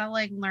with. You gotta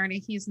like learn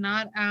it. He's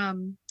not.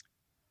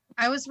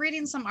 I was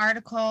reading some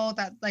article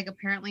that like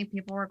apparently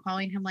people were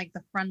calling him like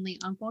the friendly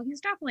uncle.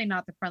 He's definitely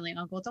not the friendly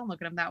uncle. Don't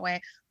look at him that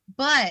way.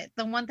 But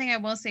the one thing I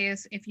will say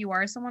is if you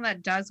are someone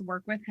that does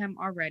work with him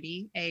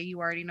already, A, you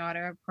already know how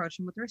to approach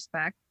him with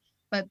respect.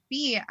 But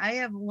B, I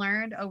have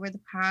learned over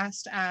the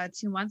past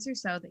 2 months or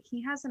so that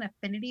he has an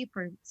affinity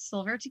for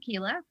silver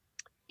tequila.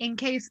 In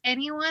case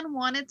anyone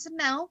wanted to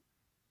know,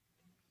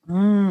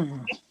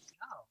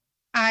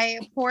 I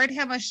poured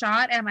him a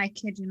shot, and I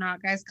kid you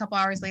not, guys, a couple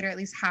hours later, at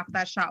least half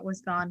that shot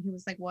was gone. He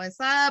was like, "What's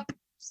up?"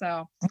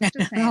 So,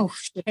 just saying. Oh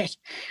shit!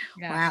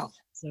 Yeah. Wow,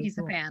 so he's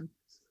cool. A fan.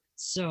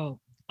 So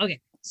okay,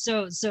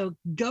 so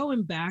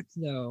going back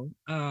though,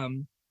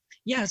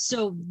 yeah.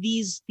 So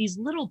these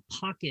little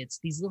pockets,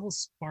 these little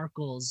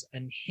sparkles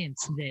and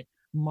hints that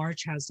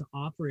March has to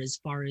offer as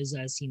far as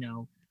us,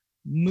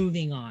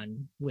 moving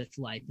on with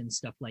life and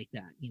stuff like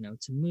that,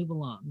 to move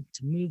along,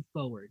 to move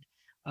forward.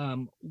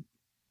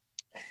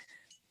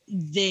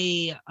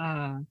 They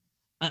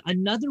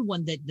another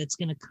one that's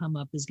going to come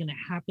up is going to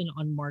happen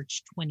on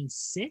March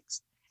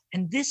 26th,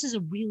 and this is a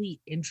really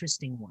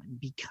interesting one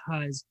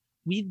because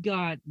we've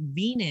got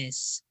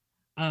Venus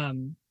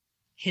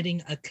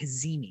hitting a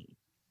cazimi,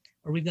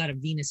 or we've got a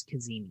Venus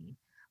cazimi.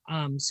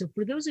 So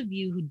for those of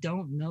you who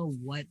don't know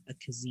what a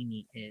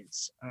cazimi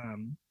is,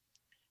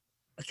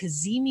 a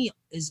cazimi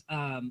is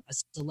a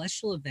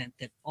celestial event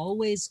that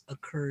always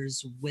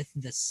occurs with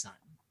the sun.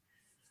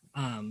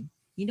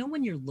 You know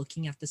when you're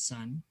looking at the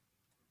sun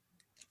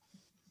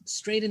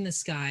straight in the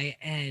sky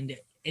and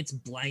it's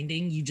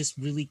blinding, you just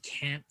really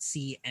can't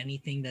see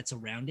anything that's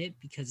around it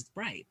because it's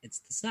bright, it's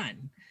the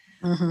sun.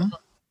 Well,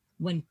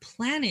 when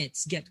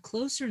planets get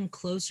closer and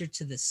closer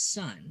to the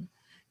sun,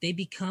 they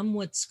become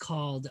what's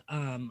called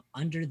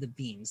under the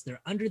beams.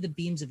 They're under the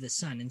beams of the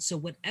sun. And so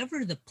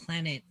whatever the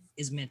planet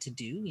is meant to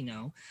do, you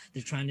know,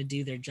 they're trying to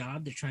do their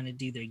job, they're trying to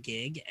do their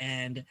gig,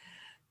 and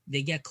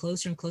they get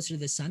closer and closer to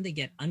the sun, they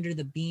get under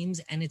the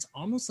beams, and it's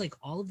almost like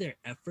all of their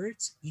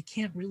efforts, you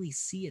can't really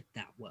see it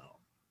that well.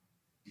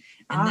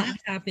 And that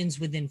happens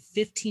within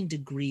 15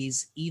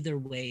 degrees either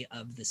way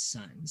of the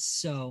sun.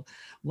 So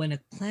when a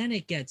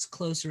planet gets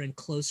closer and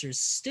closer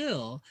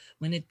still,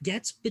 when it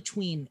gets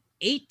between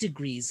 8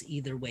 degrees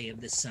either way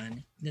of the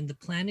sun, then the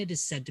planet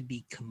is said to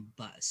be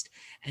combust.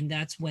 And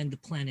that's when the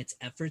planet's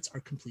efforts are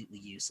completely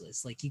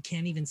useless. Like you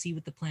can't even see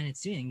what the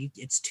planet's doing.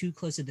 It's too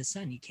close to the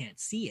sun. You can't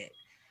see it.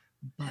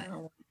 But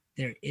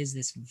there is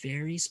this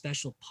very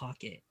special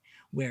pocket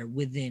where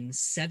within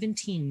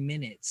 17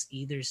 minutes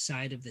either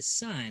side of the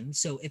sun,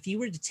 so if you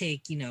were to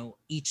take, you know,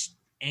 each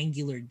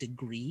angular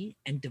degree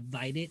and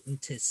divide it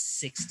into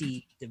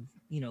 60,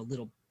 you know,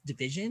 little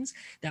divisions,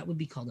 that would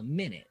be called a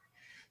minute.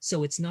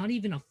 So it's not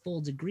even a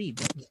full degree,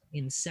 but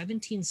in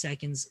 17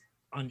 seconds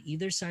on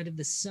either side of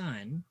the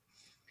sun,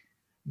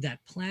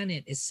 that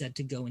planet is said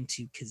to go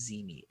into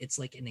cazimi. It's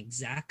like an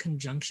exact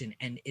conjunction,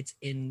 and it's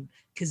in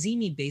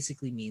cazimi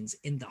basically means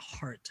in the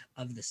heart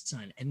of the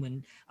sun. And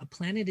when a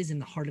planet is in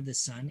the heart of the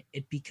sun,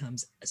 it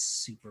becomes a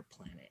super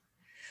planet.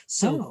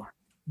 So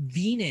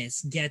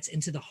Venus gets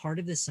into the heart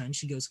of the sun.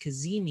 She goes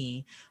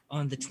cazimi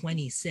on the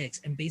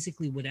 26th, and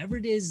basically whatever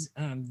it is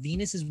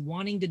Venus is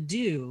wanting to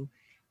do,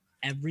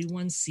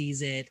 everyone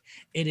sees it.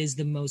 It is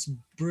the most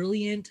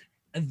brilliant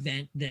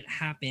event that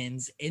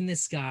happens in the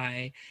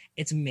sky.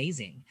 It's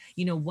amazing.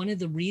 You know, one of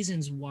the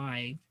reasons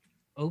why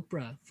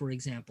Oprah, for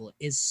example,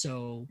 is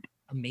so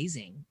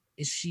amazing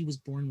is she was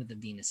born with the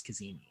Venus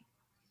cazimi.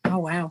 Oh,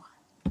 wow.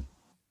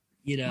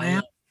 You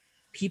know,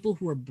 people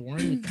who are born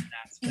with that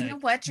aspect. You know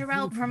what,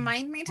 Jarrell?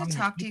 Remind me to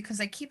talk to you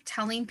because I keep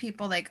telling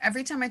people, like,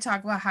 every time I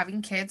talk about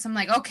having kids, I'm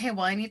like, okay,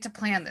 well, I need to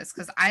plan this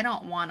because I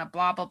don't want to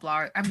blah, blah,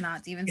 blah. I'm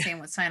not even saying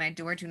what sign I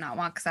do or do not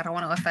want because I don't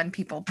want to offend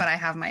people, but I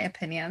have my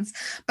opinions.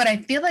 But I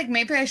feel like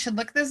maybe I should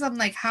look this up. I'm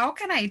like, how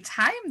can I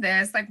time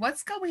this? Like,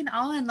 what's going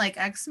on like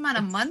X amount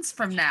of months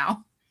from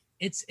now?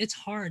 It's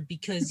hard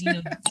because, you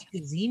know,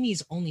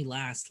 cazimis only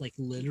last like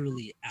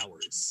literally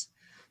hours.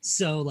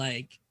 So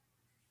like,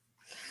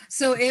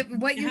 so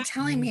what you're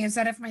telling me is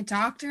that if my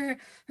doctor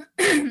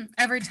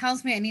ever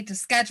tells me I need to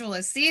schedule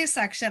a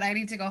C-section, I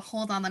need to go,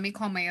 hold on, let me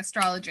call my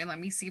astrologer and let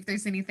me see if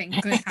there's anything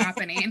good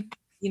happening.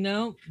 You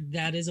know,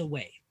 that is a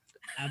way.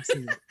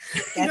 Absolutely.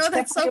 You know,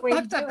 that's so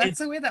fucked up. That's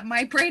the way that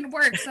my brain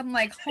works. I'm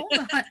like, hold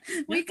on,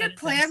 we could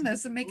plan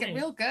this and make it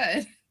real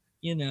good.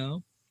 You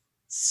know,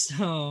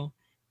 so,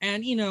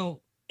 and you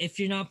know, if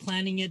you're not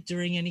planning it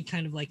during any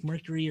kind of like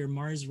Mercury or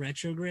Mars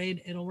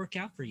retrograde, it'll work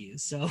out for you.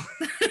 So,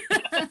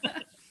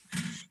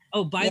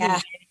 oh, by the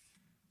way,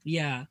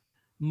 yeah,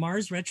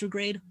 Mars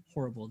retrograde,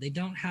 horrible. They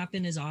don't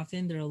happen as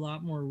often. They're a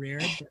lot more rare.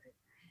 But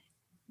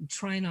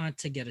try not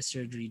to get a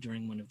surgery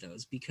during one of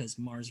those because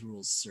Mars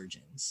rules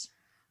surgeons.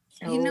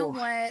 You know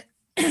what?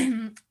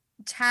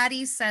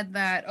 Taddy said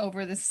that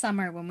over the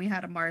summer when we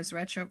had a Mars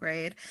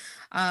retrograde,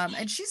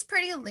 and she's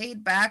pretty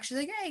laid back. She's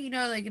like, hey, you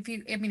know, like if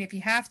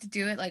you have to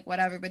do it, like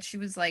whatever. But she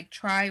was like,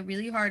 try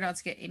really hard not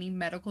to get any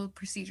medical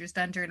procedures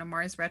done during a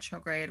Mars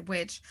retrograde,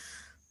 which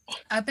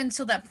up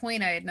until that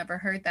point I had never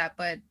heard that.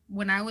 But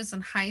when I was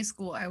in high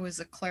school, I was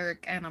a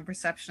clerk and a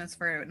receptionist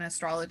for an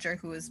astrologer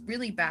who was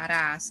really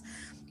badass.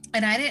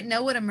 And I didn't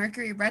know what a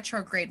Mercury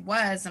retrograde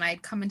was, and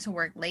I'd come into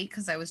work late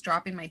because I was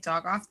dropping my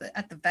dog off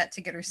at the vet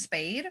to get her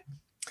spayed.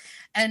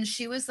 And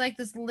she was like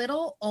this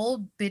little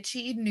old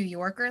bitchy New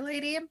Yorker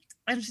lady.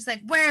 And she's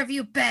like, where have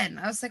you been?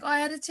 I was like, oh, I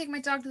had to take my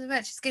dog to the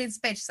vet. She's getting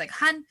spayed. She's like,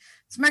 hun,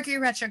 it's Mercury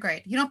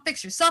retrograde. You don't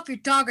fix yourself, your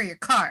dog, or your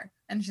car.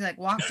 And she like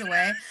walked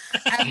away.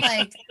 And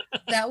like,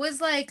 that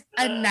was like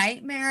a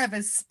nightmare of a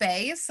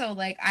spay. So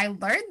like, I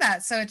learned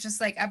that. So it's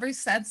just like ever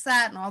since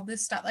that and all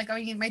this stuff, like,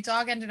 I mean, my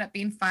dog ended up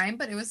being fine,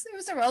 but it was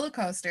a roller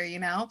coaster, you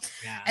know?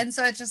 Yeah. And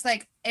so it's just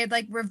like, it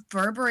like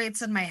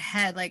reverberates in my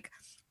head, like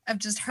of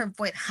just her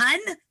voice, hun,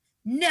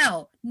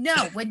 no,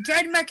 when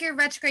during Mercury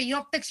retrograde, you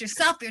don't fix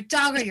yourself, your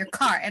dog, or your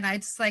car. And I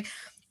just like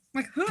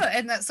huh.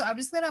 And that, so I'm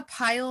just gonna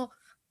pile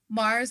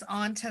Mars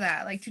onto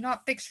that. Like, do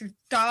not fix your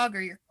dog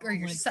or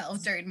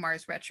yourself during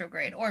Mars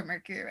retrograde or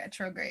Mercury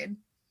retrograde.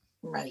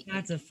 Right.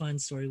 That's a fun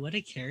story. What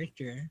a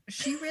character.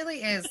 She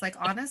really is. Like,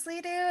 honestly,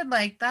 dude,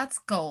 like that's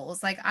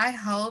goals. Like, I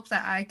hope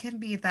that I can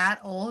be that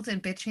old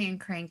and bitchy and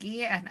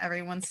cranky and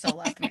everyone still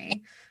love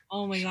me.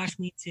 Oh my gosh,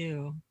 me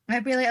too.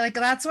 I'd be like,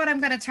 that's what I'm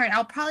gonna turn.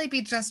 I'll probably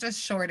be just as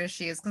short as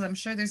she is because I'm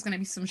sure there's gonna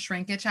be some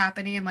shrinkage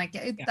happening. I'm like,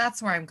 yeah, Yeah.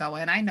 that's where I'm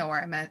going. I know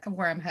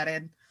where I'm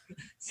headed.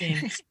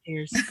 Same.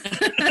 Cheers.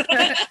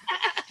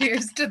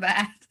 Cheers to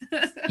that.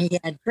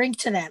 Yeah, drink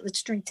to that.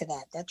 Let's drink to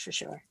that. That's for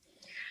sure.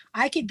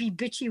 I could be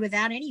bitchy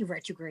without any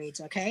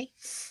retrogrades, okay?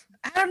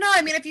 I don't know.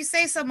 I mean, if you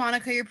say so,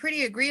 Monica, you're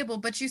pretty agreeable,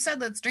 but you said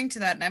let's drink to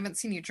that, and I haven't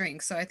seen you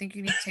drink, so I think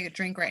you need to take a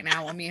drink right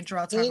now while me and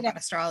Jarrell talk about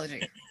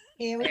astrology.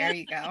 Here we There go.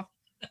 you go.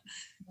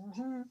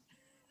 Mhm.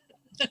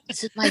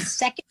 This is my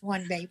second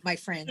one, my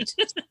friend.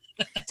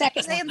 Second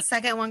one. Saying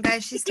second one,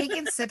 guys. She's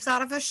taking sips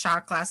out of a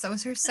shot glass. That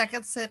was her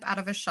second sip out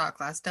of a shot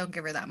glass. Don't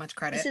give her that much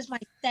credit. This is my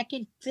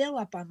second fill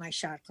up on my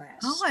shot glass.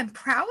 Oh, I'm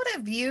proud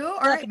of you.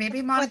 All right,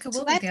 maybe Monica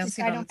will be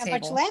dancing on the table. I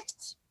don't have much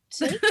left.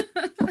 See?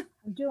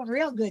 I'm doing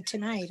real good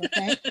tonight,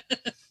 okay?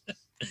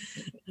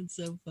 That's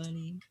so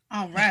funny.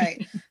 All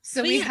right.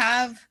 So But we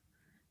yeah.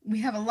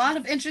 have a lot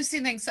of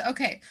interesting things. So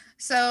okay.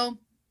 So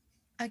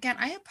again,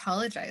 I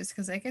apologize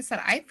because like I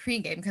said, I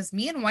pregame because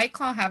me and White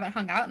Claw haven't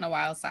hung out in a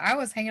while. So I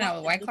was hanging out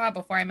with White Claw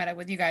before I met up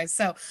with you guys.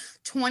 So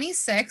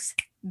 26,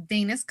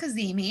 Venus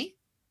Kazemi.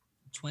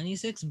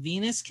 26,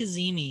 Venus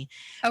Kazemi.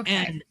 Okay.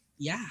 And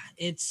yeah,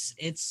 it's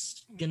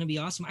gonna be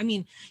awesome. I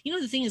mean, you know,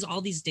 the thing is,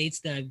 all these dates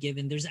that I've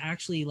given, there's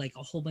actually like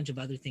a whole bunch of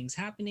other things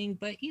happening,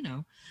 but you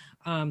know,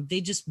 they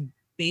just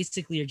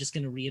basically are just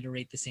going to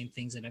reiterate the same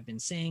things that I've been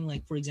saying.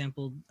 Like, for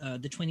example,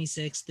 the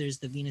 26th, there's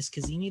the Venus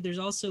Kazemi. There's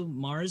also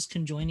Mars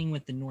conjoining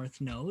with the North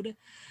Node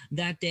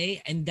that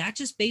day. And that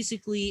just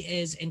basically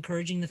is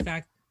encouraging the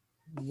fact,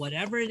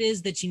 whatever it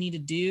is that you need to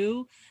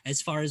do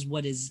as far as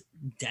what is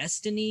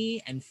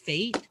destiny and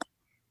fate,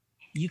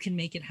 you can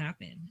make it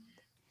happen.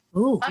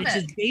 Ooh. Which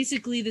is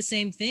basically the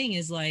same thing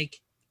as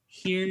like,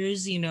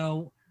 here's, you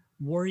know,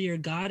 warrior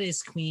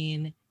goddess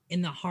queen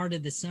in the heart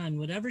of the sun,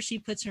 whatever she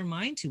puts her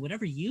mind to,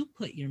 whatever you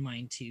put your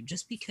mind to,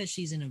 just because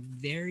she's in a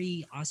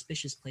very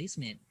auspicious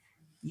placement,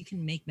 you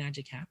can make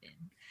magic happen.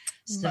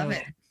 Love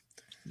it.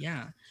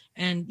 Yeah.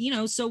 And, you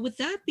know, so with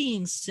that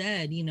being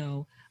said, you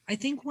know, I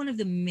think one of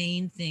the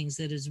main things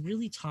that is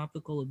really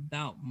topical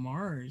about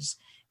Mars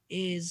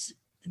is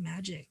the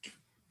magic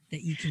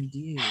that you can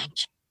do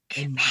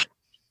in Mars.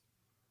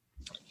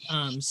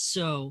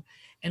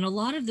 And a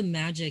lot of the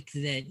magic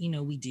that, you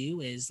know, we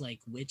do is like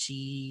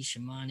witchy,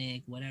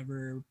 shamanic,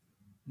 whatever,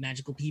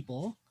 magical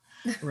people,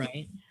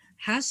 right?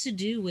 Has to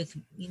do with,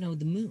 you know,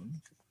 the moon.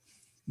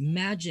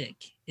 Magic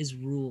is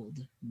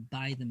ruled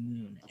by the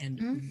moon,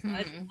 and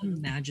what a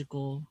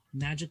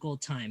magical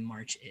time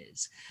March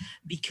is,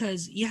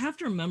 because you have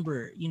to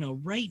remember, you know,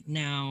 right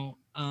now,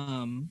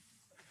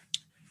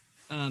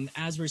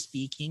 as we're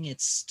speaking,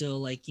 it's still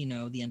like, you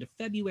know, the end of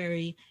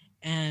February,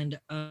 and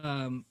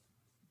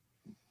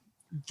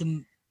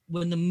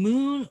when the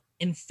moon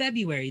in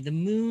February, the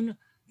new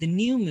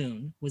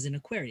moon was in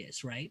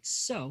Aquarius, right?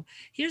 So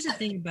here's the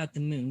thing about the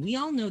moon. We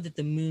all know that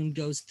the moon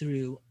goes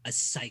through a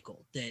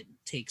cycle that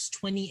takes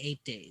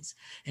 28 days,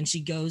 and she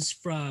goes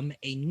from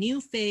a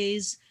new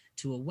phase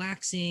to a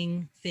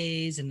waxing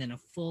phase, and then a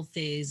full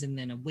phase, and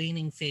then a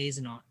waning phase,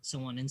 and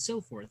so on and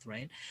so forth,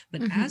 right?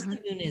 But as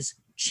the moon is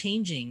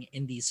changing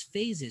in these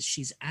phases,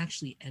 she's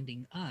actually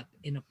ending up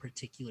in a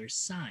particular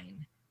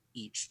sign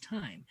each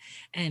time.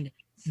 And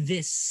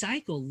this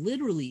cycle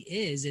literally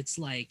is, it's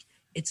like,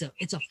 it's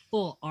a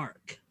full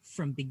arc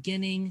from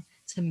beginning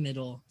to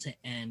middle to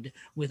end,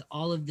 with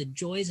all of the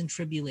joys and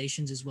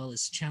tribulations as well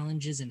as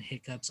challenges and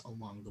hiccups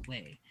along the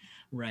way,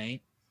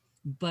 right?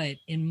 But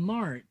in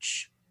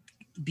March,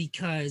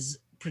 because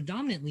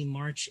predominantly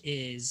March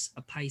is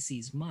a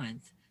Pisces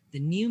month, the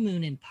new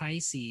moon in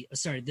Pisces,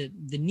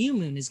 the new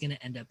moon is going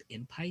to end up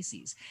in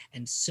Pisces,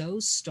 and so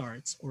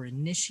starts or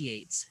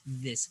initiates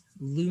this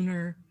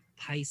lunar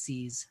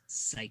Pisces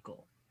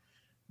cycle,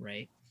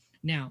 right?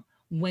 Now,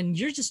 when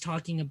you're just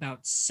talking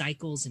about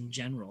cycles in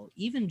general,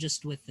 even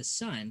just with the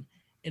sun,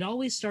 it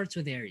always starts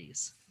with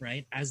Aries,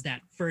 right? As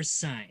that first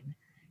sign.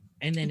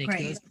 And then it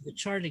goes to the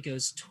chart, it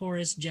goes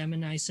Taurus,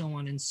 Gemini, so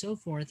on and so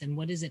forth. And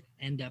what does it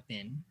end up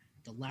in?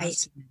 The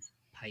last one is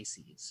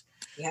Pisces.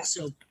 Yeah.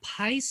 So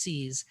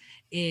Pisces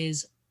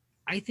is,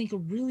 I think, a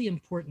really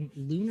important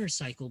lunar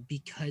cycle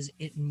because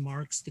it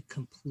marks the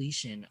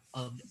completion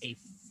of a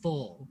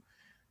full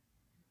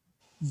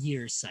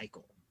year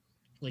cycle.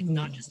 Like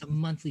not just a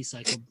monthly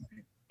cycle, but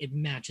it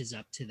matches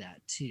up to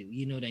that too.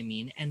 You know what I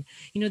mean? And,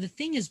 you know, the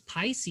thing is,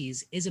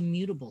 Pisces is a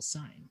mutable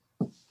sign.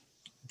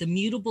 The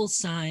mutable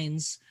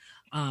signs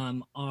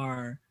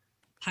are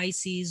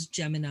Pisces,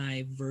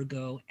 Gemini,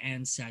 Virgo,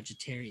 and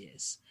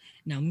Sagittarius.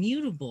 Now,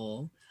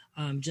 mutable,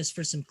 just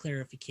for some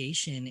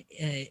clarification,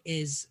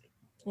 is,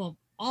 well,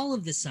 all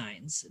of the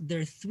signs,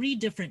 there are 3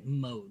 different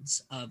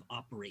modes of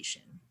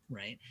operation,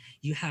 right?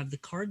 You have the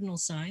cardinal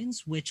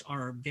signs, which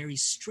are very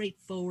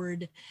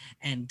straightforward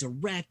and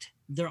direct.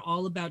 They're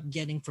all about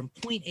getting from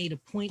point A to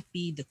point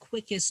B the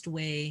quickest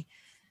way,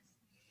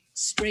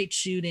 straight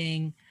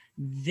shooting.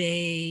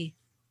 They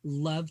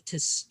love to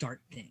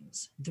start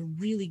things. They're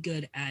really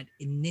good at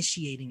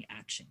initiating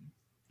action,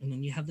 And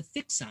then you have the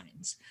fixed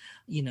signs,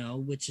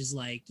 which is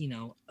like,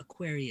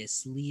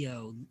 Aquarius,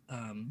 Leo,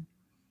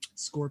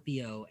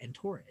 Scorpio, and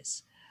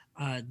Taurus.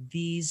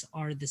 These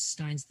are the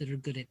signs that are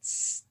good at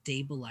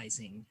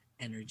stabilizing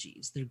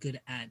energies. They're good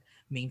at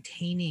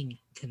maintaining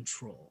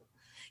control,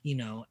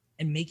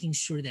 and making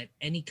sure that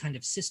any kind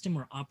of system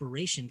or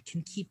operation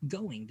can keep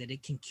going, that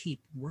it can keep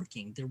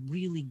working. They're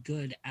really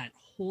good at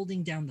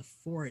holding down the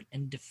fort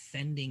and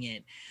defending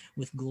it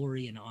with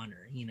glory and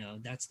honor.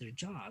 That's their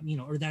job,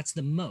 or that's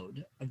the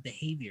mode of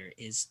behavior,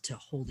 is to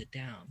hold it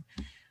down.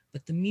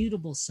 But the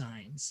mutable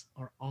signs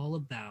are all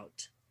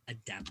about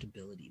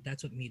adaptability.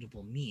 That's what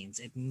mutable means.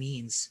 It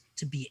means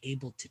to be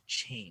able to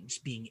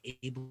change, being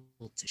able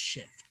to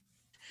shift,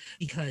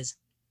 because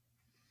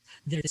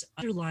there's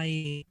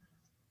underlying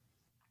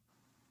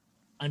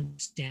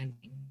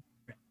understanding.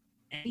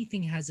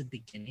 Anything has a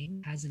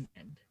beginning, has an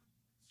end.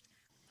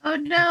 Oh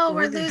no,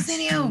 we're In order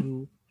losing you.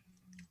 to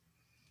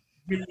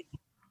really-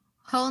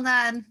 Hold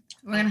on.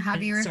 We're going to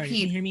have you Sorry, can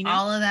you repeat hear me now?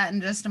 all of that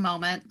in just a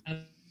moment.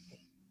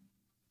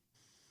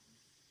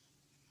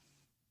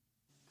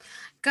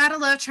 Gotta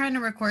love trying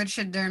to record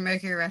shit during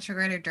Mercury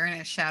retrograde or during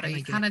its shadow. Oh my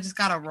You kind of just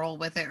gotta roll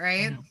with it, I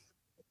right? know.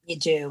 You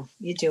do.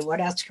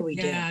 What else can we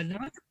do? Yeah, no,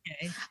 it's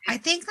okay. I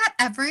think that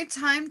every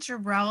time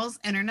Jarrell's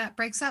internet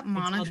breaks up, all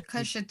Monica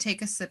good. should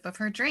take a sip of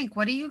her drink.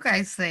 What do you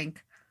guys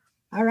think?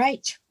 All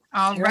right.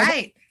 All Here I go.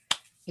 right.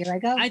 Here I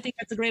go. I think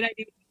that's a great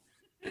idea.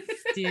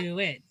 Do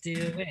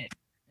it.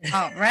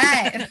 All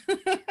right.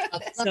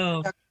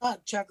 So,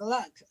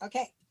 Chocolate.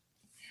 Okay.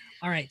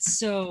 all right.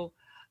 So,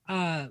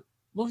 what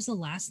was the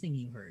last thing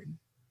you heard?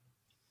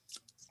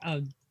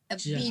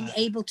 Being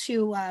able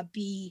to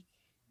be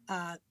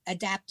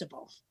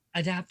adaptable.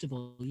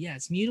 Adaptable.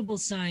 Yes. Mutable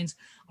signs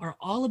are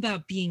all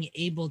about being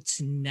able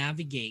to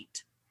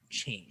navigate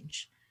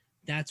change.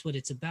 That's what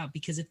it's about.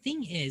 Because the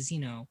thing is,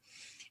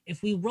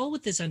 if we roll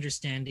with this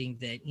understanding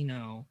that,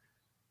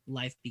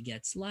 life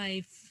begets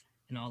life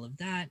and all of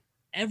that,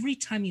 every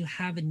time you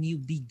have a new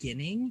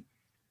beginning,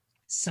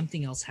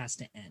 something else has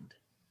to end.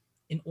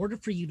 In order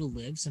for you to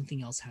live,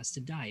 something else has to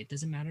die. It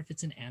doesn't matter if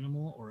it's an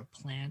animal or a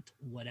plant,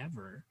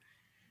 whatever.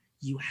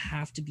 You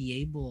have to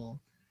be able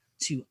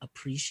to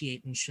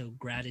appreciate and show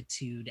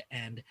gratitude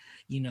and,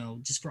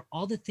 just for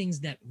all the things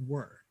that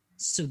were,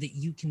 so that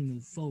you can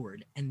move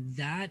forward. And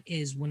that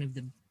is one of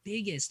the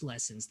biggest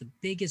lessons, the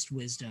biggest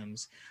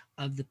wisdoms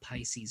of the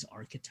Pisces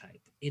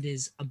archetype. It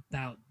is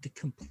about the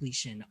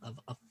completion of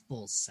a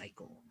full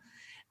cycle.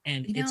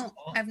 And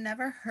I've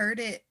never heard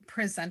it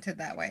presented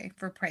that way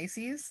for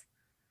Pisces.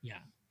 Yeah.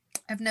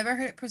 I've never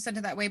heard it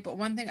presented that way, but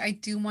one thing I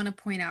do want to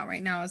point out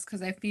right now is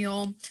because I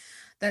feel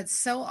that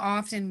so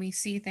often we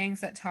see things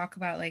that talk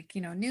about like,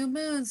 new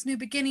moons, new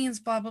beginnings,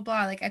 blah, blah,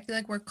 blah. Like, I feel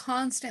like we're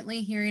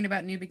constantly hearing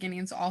about new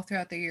beginnings all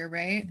throughout the year,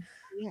 right?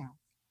 Yeah.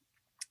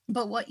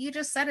 But what you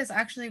just said is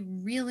actually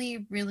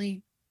really,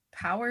 really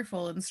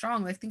powerful and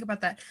strong. Like, think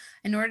about that.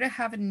 In order to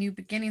have a new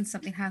beginning,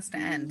 something has to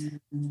end.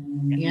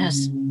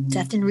 Yes.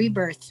 Death and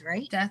rebirth,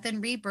 right? Death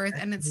and rebirth.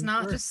 And it's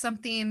not just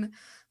something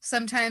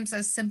sometimes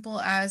as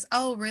simple as,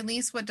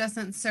 release what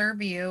doesn't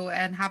serve you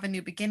and have a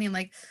new beginning.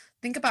 Like,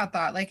 think about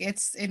that. Like,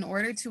 it's in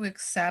order to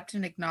accept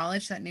and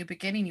acknowledge that new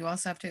beginning, you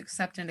also have to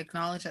accept and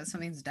acknowledge that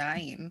something's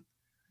dying.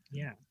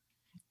 Yeah.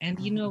 And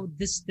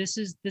this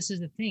is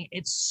the thing.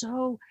 It's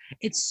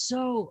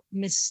so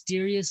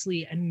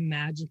mysteriously and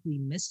magically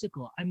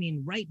mystical. I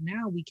mean, right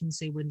now we can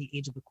say we're in the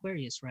age of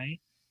Aquarius, right?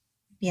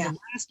 Yeah. The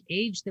last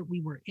age that we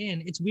were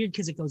in, it's weird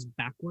because it goes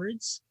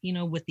backwards,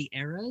 with the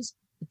eras.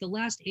 But the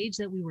last age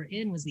that we were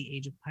in was the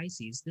age of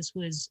Pisces. This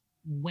was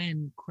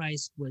when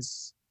Christ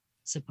was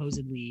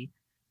supposedly,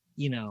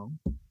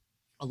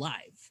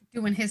 alive.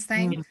 Doing his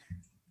thing.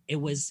 It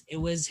was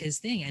his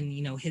thing.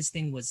 And, his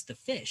thing was the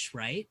fish,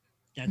 right?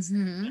 That's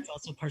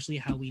also partially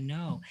how we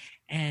know.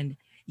 And,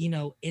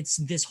 it's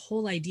this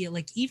whole idea,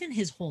 like even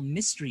his whole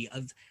mystery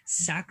of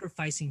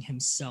sacrificing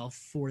himself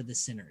for the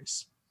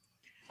sinners.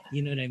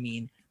 You know what I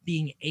mean?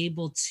 Being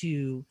able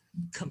to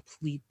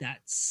complete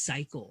that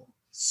cycle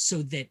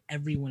so that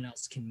everyone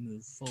else can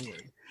move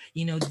forward.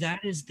 That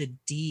is the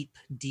deep,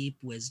 deep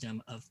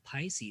wisdom of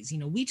Pisces.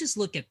 We just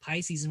look at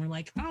Pisces and we're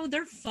like, oh,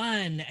 they're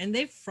fun and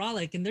they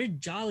frolic and they're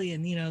jolly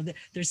and,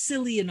 they're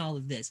silly and all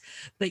of this.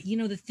 But,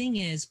 the thing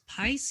is,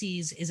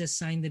 Pisces is a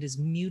sign that is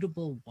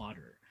mutable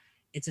water.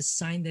 It's a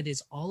sign that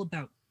is all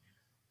about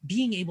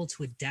being able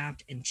to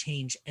adapt and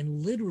change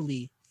and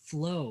literally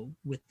flow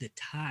with the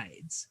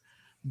tides.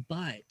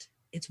 But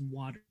it's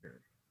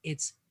water.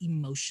 It's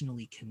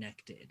emotionally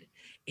connected.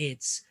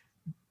 It's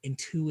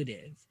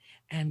intuitive.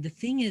 And the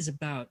thing is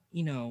about,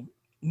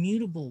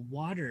 mutable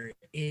water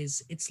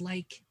is it's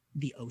like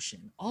the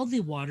ocean. All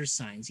the water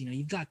signs,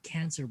 you've got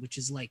Cancer, which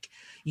is like,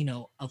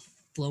 a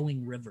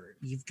flowing river.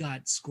 You've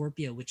got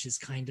Scorpio, which is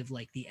kind of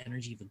like the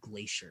energy of a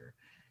glacier,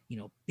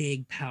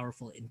 big,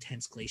 powerful,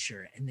 intense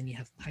glacier. And then you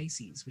have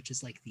Pisces, which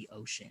is like the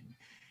ocean.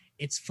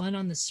 It's fun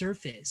on the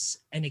surface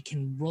and it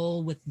can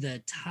roll with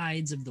the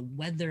tides of the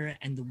weather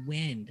and the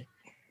wind,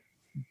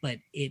 but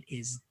it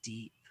is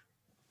deep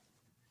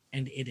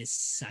and it is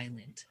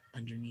silent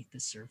underneath the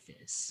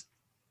surface.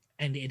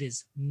 and it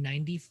is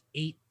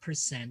 98%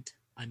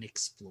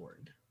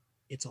 unexplored.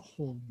 It's a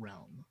whole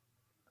realm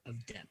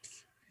of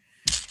depth.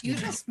 You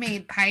just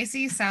made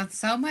Pisces sound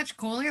so much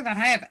cooler than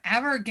I have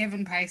ever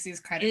given Pisces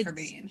credit for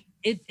being.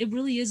 It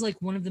really is like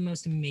one of the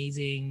most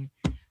amazing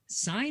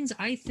signs,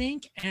 I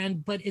think.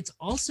 But it's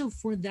also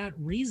for that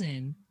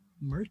reason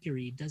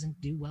Mercury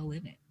doesn't do well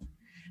in it,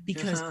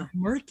 because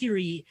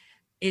Mercury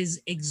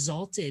is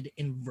exalted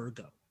in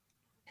Virgo,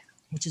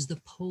 which is the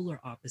polar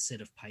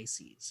opposite of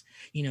Pisces.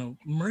 You know,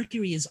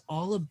 Mercury is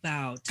all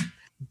about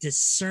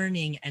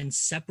discerning and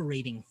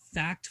separating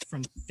fact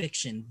from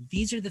fiction.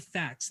 These are the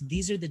facts,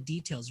 these are the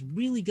details,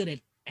 really good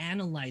at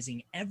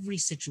analyzing every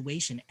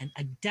situation and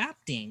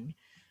adapting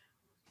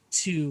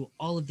to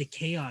all of the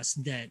chaos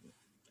that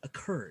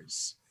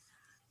occurs,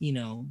 you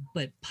know.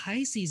 But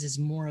Pisces is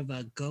more of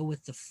a go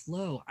with the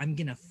flow. I'm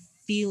gonna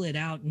feel it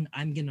out and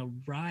I'm gonna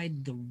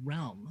ride the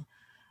realm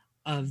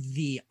of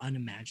the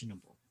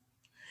unimaginable.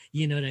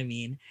 You know what I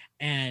mean?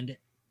 And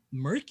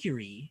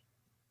Mercury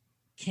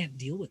can't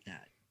deal with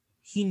that.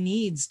 He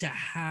needs to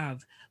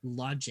have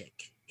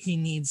logic. He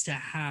needs to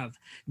have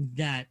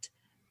that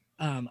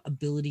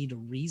ability to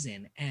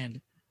reason.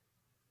 And,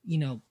 you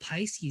know,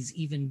 Pisces,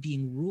 even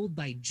being ruled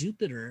by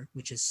Jupiter,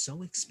 which is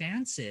so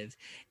expansive,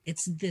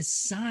 it's this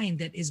sign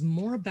that is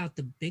more about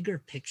the bigger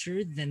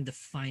picture than the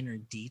finer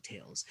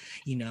details.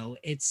 You know,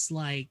 it's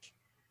like,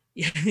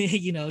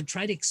 you know,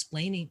 try to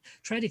explain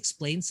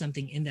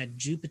something in that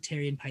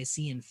Jupiterian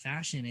Piscean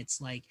fashion.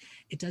 It's like,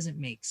 it doesn't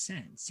make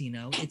sense. You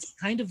know, it's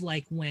kind of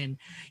like when,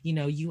 you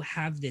know, you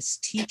have this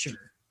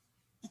teacher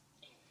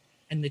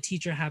and the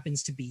teacher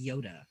happens to be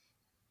Yoda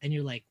and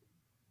you're like,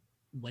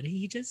 what did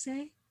he just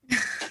say?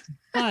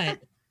 But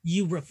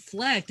you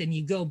reflect and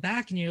you go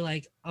back and you're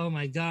like, oh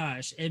my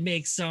gosh, it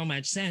makes so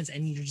much sense.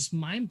 And you're just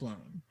mind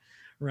blown,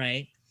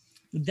 right?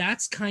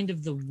 That's kind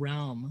of the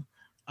realm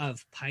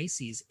of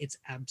Pisces. It's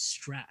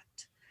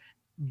abstract,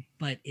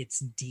 but it's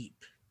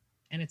deep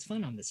and it's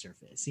fun on the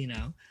surface, you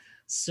know?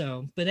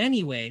 So, but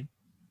anyway,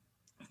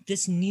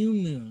 this new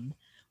moon,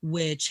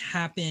 which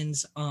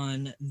happens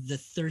on the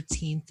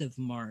 13th of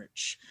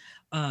March,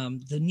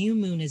 the new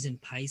moon is in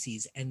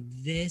Pisces, and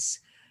this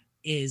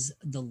is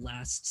the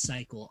last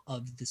cycle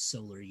of the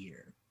solar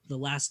year, the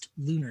last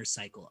lunar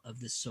cycle of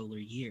the solar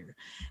year.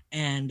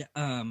 And,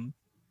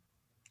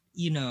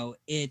 you know,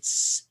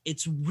 it's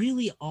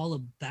really all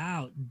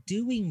about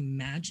doing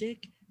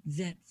magic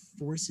that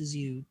forces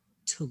you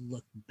to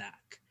look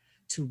back,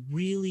 to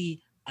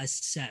really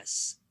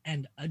assess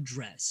and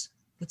address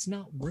what's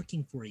not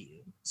working for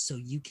you so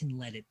you can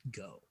let it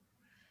go.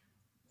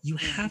 You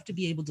have to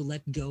be able to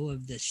let go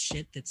of the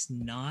shit that's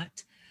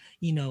not,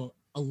 you know,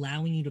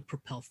 allowing you to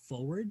propel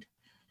forward,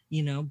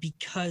 you know,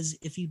 because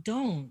if you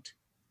don't,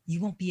 you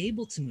won't be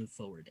able to move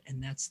forward.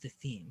 And that's the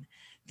theme.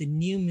 The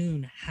new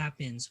moon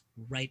happens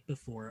right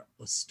before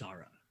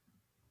Ostara.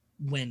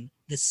 When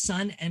the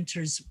sun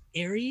enters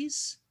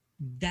Aries,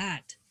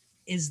 that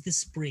is the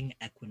spring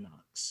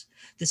equinox.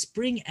 The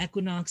spring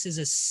equinox is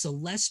a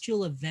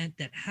celestial event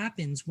that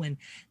happens when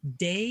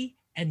day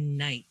and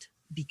night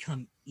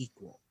become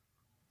equal.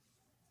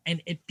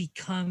 And it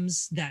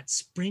becomes that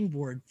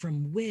springboard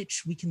from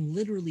which we can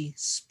literally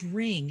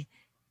spring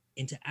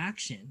into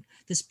action.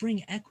 The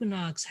spring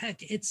equinox,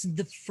 heck, it's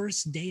the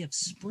first day of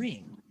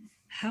spring.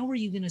 How are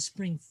you going to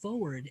spring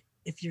forward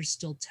if you're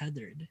still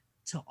tethered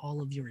to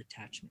all of your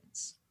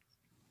attachments?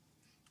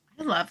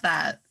 I love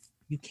that.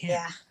 You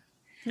can't.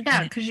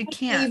 Yeah, because you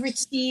can't. Favorite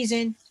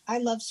season. I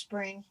love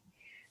spring.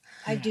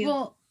 I do.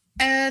 Well,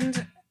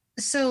 and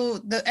so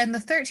the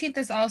 13th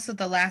is also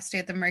the last day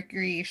of the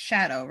Mercury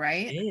shadow,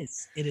 right? It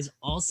is. It is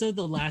also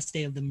the last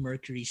day of the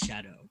Mercury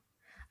shadow.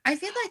 I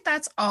feel like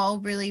that's all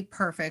really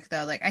perfect,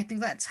 though. Like, I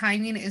think that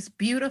timing is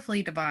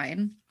beautifully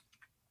divine.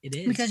 It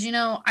is. Because, you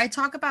know, I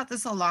talk about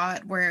this a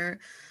lot where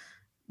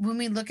when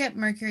we look at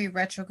Mercury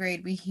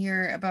retrograde, we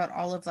hear about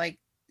all of, like,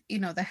 you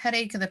know, the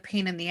headache and the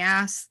pain in the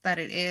ass that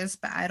it is,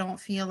 but I don't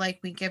feel like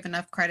we give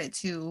enough credit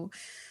to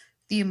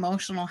the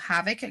emotional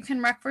havoc it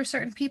can wreak for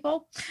certain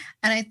people.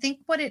 And I think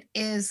what it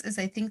is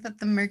I think that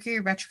the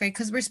Mercury retrograde,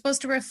 because we're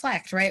supposed to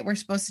reflect, right? We're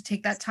supposed to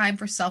take that time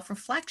for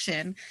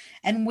self-reflection.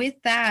 And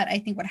with that, I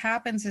think what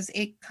happens is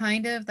it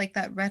kind of like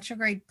that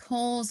retrograde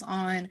pulls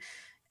on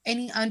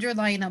any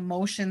underlying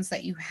emotions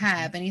that you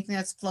have, anything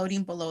that's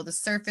floating below the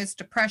surface,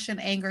 depression,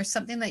 anger,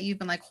 something that you've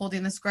been like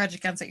holding this grudge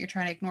against that you're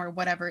trying to ignore,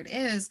 whatever it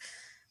is.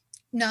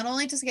 Not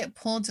only does it get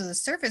pulled to the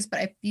surface, but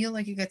I feel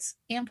like it gets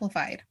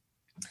amplified.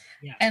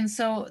 Yeah. And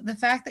so the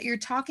fact that you're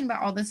talking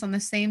about all this on the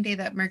same day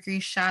that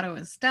Mercury's shadow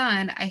is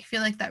done, I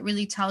feel like that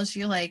really tells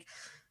you, like,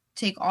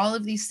 take all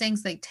of these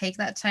things, like take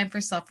that time for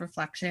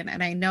self-reflection.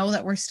 And I know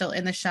that we're still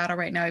in the shadow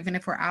right now. Even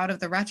if we're out of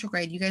the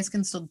retrograde, you guys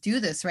can still do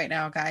this right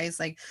now, guys.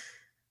 Like,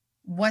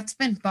 what's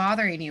been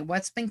bothering you?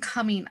 What's been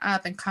coming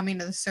up and coming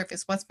to the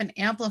surface? What's been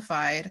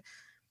amplified?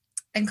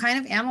 And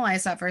kind of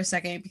analyze that for a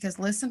second, because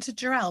listen to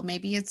Jarrell.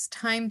 Maybe it's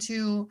time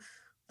to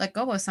let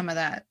go of some of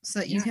that so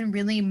that you can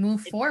really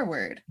move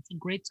forward. It's a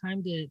great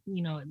time to,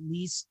 you know, at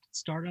least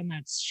start on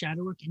that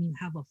shadow work, and you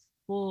have a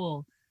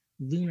full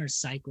lunar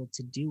cycle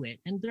to do it.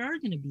 And there are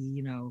going to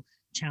be,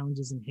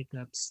 challenges and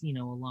hiccups,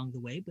 along the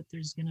way, but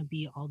there's going to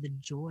be all the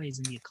joys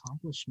and the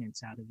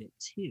accomplishments out of it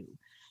too,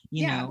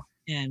 Yeah.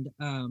 and,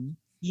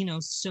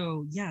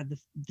 so yeah,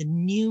 the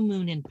new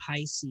moon in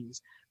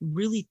Pisces,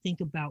 really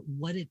think about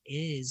what it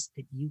is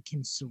that you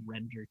can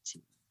surrender to.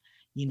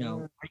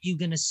 Are you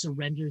going to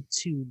surrender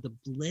to the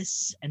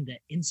bliss and the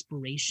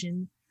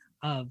inspiration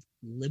of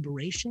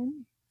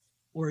liberation,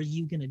 or are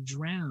you going to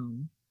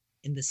drown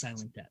in the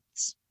silent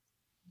depths?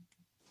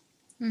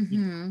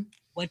 Mm-hmm.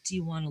 What do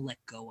you want to let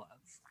go of?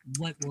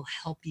 What will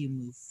help you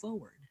move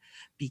forward?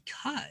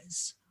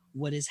 Because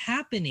what is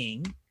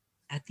happening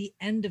at the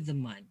end of the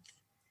month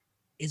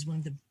is one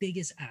of the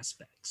biggest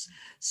aspects.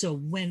 So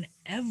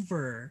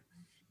whenever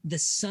the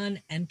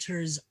sun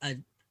enters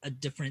a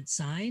different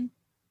sign,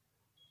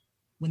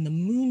 when the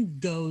moon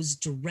goes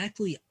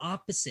directly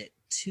opposite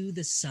to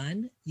the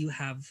sun, you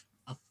have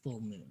a full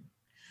moon.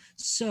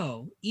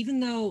 So even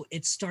though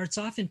it starts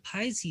off in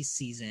Pisces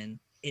season,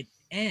 it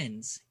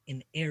ends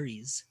in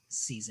Aries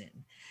season.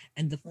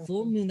 And the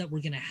full moon that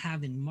we're going to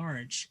have in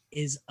March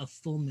is a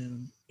full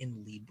moon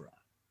in Libra.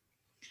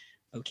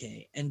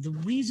 Okay. And the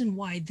reason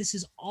why this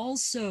is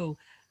also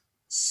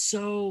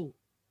so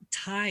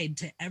tied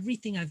to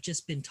everything I've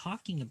just been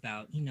talking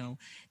about,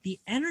 the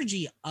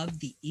energy of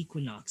the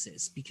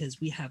equinoxes, because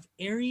we have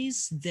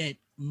Aries that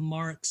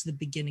marks the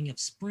beginning of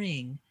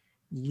spring,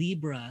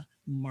 Libra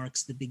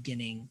marks the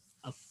beginning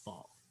of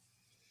fall,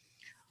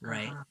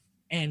 right?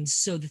 And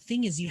so the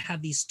thing is, you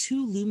have these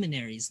two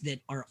luminaries that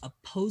are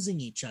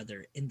opposing each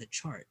other in the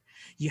chart.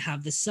 You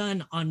have the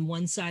sun on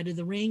one side of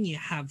the ring, you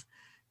have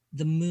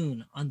the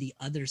moon on the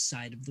other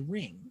side of the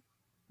ring,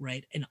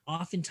 right? And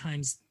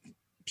oftentimes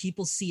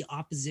people see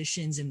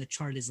oppositions in the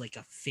chart as like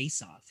a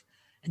face-off,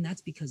 and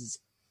that's because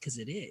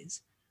it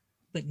is.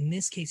 But in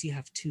this case, you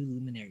have two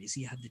luminaries.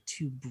 You have the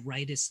two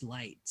brightest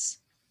lights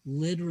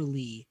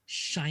literally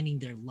shining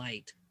their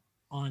light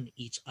on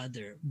each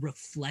other,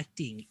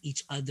 reflecting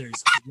each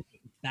other's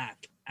light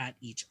back at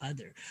each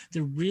other.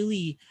 They're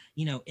really,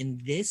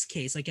 in this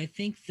case, like I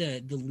think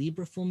the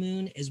Libra full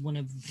moon is one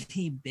of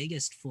the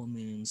biggest full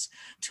moons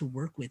to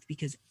work with,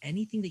 because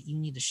anything that you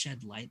need to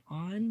shed light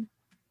on,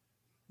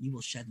 you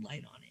will shed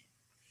light on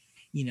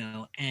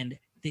it, and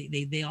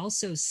they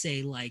also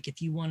say, like,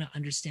 if you want to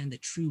understand the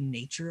true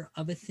nature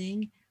of a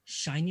thing,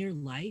 shine your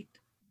light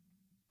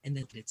and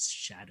then its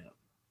shadow,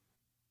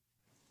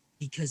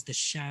 because the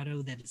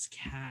shadow that is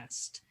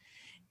cast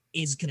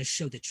is going to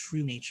show the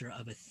true nature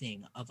of a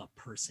thing, of a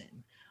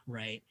person,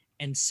 right?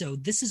 And so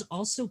this is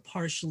also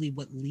partially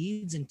what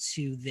leads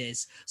into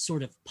this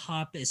sort of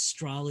pop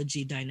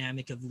astrology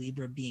dynamic of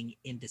Libra being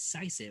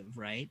indecisive,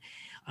 right?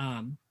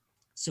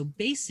 So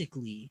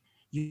basically,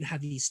 you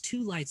have these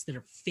two lights that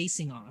are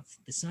facing off,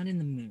 the sun and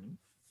the moon.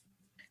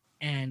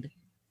 And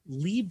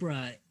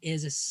Libra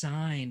is a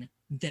sign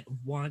that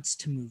wants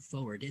to move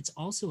forward. It's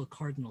also a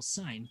cardinal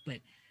sign, but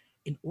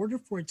in order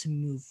for it to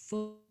move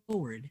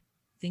forward,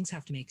 things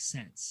have to make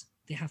sense.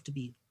 They have to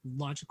be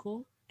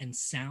logical and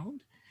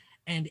sound.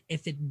 And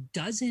if it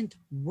doesn't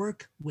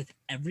work with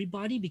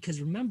everybody, because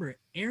remember,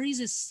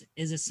 Aries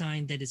is a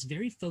sign that is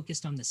very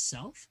focused on the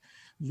self.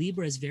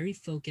 Libra is very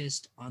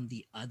focused on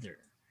the other.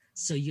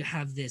 So you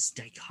have this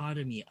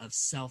dichotomy of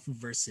self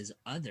versus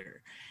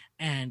other.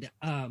 And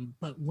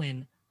but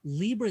when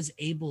Libra is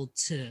able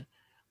to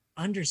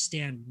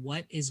understand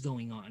what is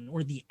going on,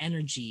 or the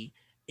energy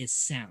is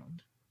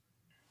sound,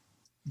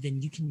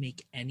 then you can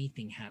make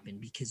anything happen,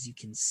 because you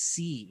can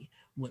see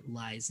what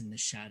lies in the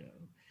shadow.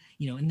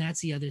 And that's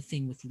the other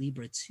thing with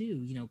Libra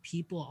too.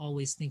 People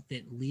always think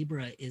that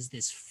Libra is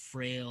this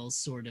frail,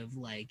 sort of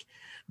like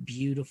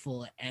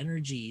beautiful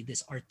energy,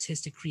 this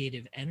artistic,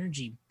 creative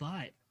energy,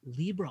 but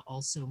Libra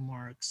also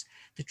marks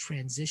the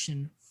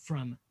transition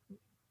from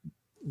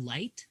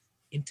light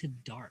into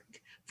dark,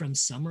 from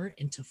summer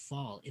into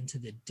fall, into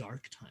the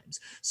dark times.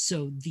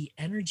 So the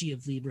energy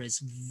of Libra is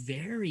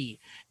very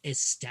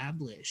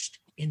established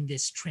in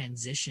this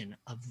transition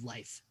of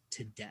life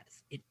to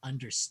death. It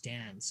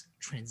understands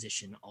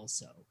transition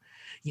also.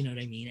 You know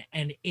what I mean?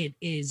 And it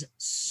is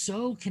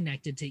so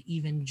connected to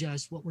even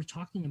just what we're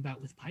talking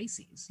about with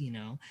Pisces.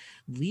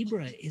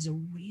 Libra is a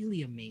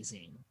really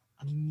amazing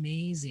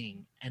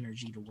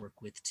energy to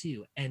work with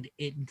too, and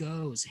it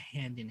goes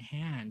hand in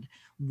hand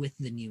with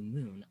the new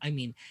moon. I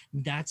mean,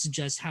 that's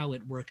just how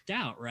it worked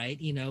out, right?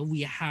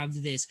 We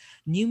have this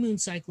new moon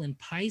cycle in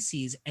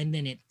Pisces, and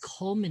then it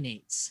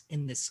culminates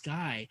in the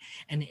sky,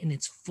 and in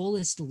its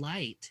fullest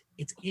light,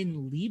 it's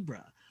in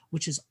Libra,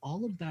 which is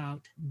all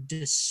about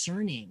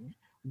discerning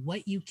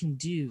what you can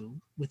do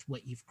with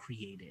what you've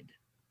created.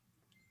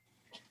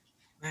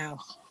 Wow.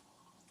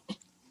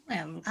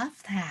 I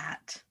love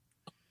that.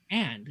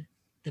 And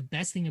the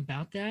best thing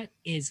about that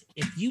is,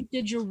 if you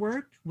did your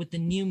work with the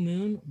new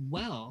moon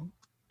well,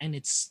 and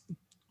it's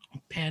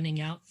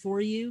panning out for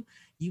you,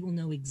 you will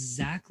know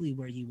exactly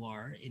where you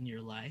are in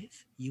your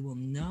life. You will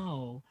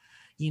know,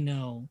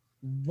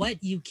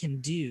 what you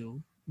can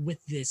do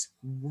with this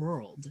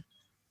world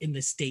in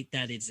the state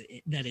that it's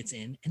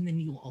in, and then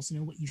you will also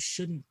know what you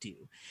shouldn't do.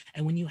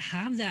 And when you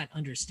have that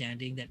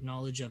understanding, that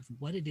knowledge of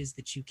what it is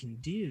that you can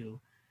do,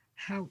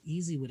 how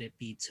easy would it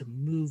be to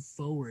move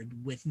forward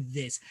with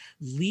this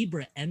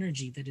Libra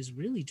energy that is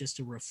really just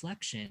a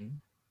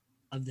reflection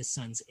of the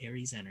sun's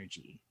Aries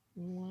energy?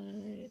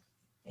 What?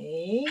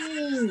 Hey,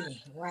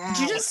 wow.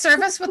 Did you just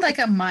serve us with like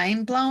a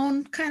mind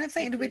blown kind of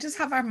thing? Did we just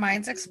have our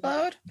minds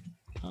explode?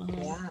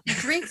 Yeah.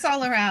 Drinks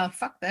all around.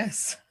 Fuck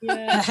this.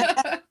 Yeah.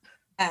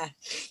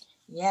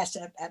 Yes,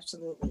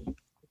 absolutely.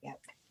 Yep.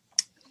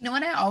 You know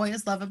what I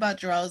always love about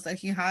Jarrell is that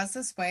he has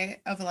this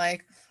way of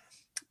like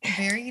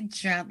very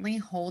gently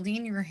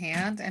holding your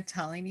hand and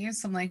telling you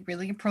some like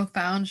really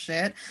profound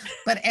shit,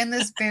 but in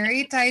this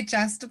very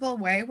digestible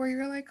way where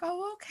you're like,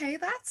 oh, okay,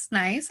 that's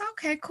nice.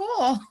 Okay,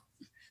 cool.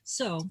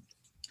 So,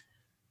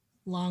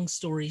 long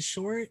story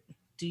short,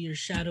 do your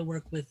shadow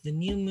work with the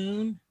new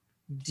moon,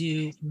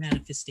 do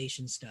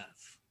manifestation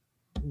stuff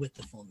with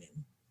the full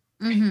moon.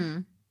 Mm-hmm.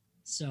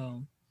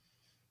 So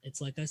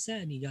it's like I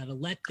said, you got to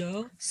let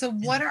go. So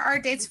what are our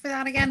dates for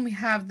that again? We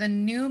have the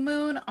new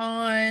moon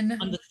on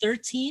the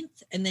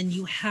 13th, and then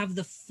you have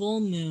the full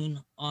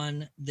moon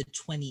on the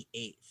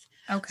 28th.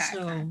 Okay.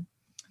 So, okay.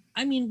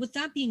 I mean, with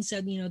that being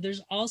said,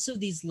 there's also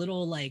these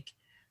little like,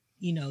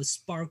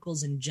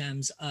 sparkles and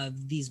gems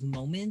of these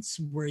moments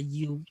where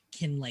you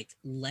can like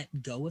let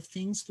go of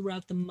things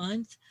throughout the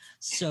month.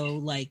 So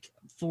like,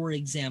 for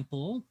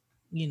example,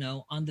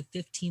 on the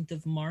 15th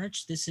of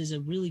March, this is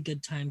a really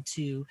good time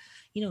to,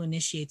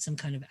 initiate some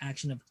kind of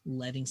action of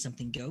letting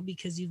something go,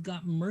 because you've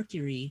got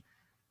Mercury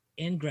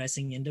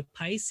ingressing into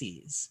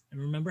Pisces. And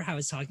remember how I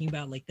was talking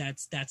about like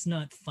that's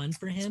not fun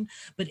for him.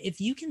 But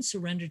if you can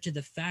surrender to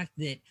the fact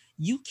that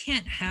you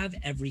can't have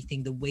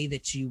everything the way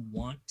that you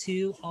want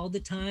to all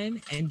the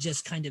time, and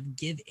just kind of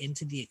give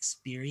into the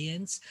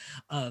experience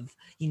of,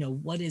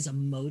 what is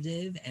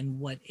emotive and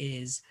what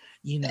is,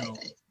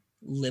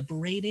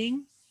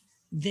 liberating,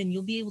 then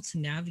you'll be able to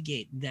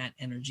navigate that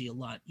energy a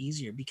lot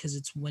easier. Because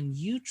it's when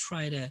you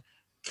try to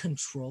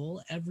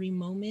control every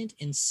moment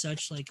in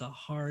such like a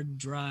hard,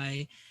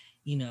 dry,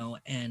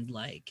 and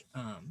like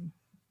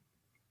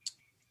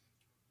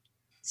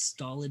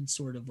stolid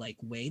sort of like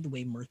way, the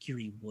way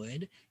Mercury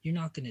would, you're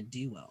not going to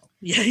do well.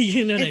 Yeah,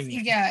 you know what I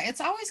mean? Yeah,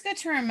 it's always good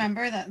to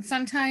remember that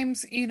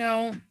sometimes,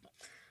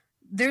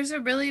 there's a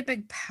really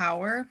big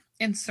power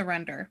in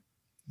surrender.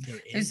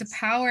 There's a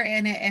power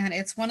in it, and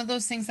it's one of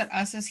those things that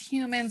us as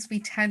humans, we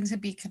tend to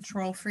be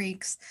control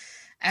freaks,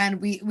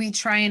 and we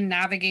try and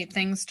navigate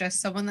things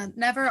just so when that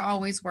never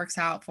always works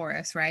out for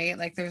us, right?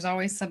 Like there's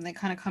always something that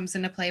kind of comes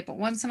into play, but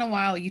once in a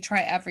while you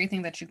try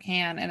everything that you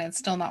can and it's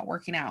still not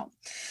working out.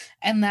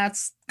 And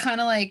that's kind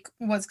of like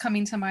what's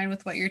coming to mind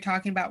with what you're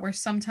talking about, where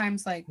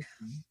sometimes like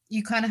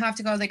you kind of have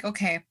to go like,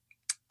 okay,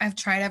 I've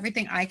tried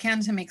everything I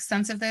can to make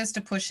sense of this,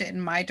 to push it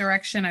in my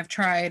direction. I've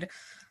tried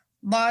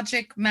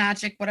logic,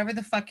 magic, whatever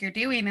the fuck you're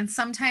doing. And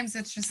sometimes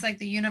it's just like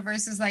the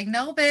universe is like,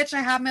 no, bitch, I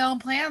have my own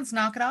plans,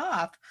 knock it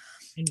off.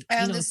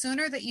 And the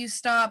sooner that you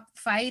stop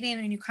fighting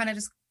and you kind of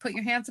just put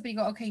your hands up and you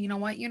go, okay, you know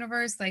what,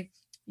 universe, like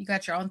you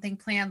got your own thing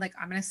planned. Like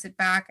I'm going to sit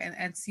back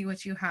and see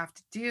what you have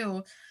to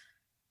do.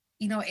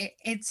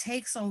 It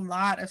takes a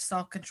lot of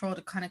self-control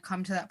to kind of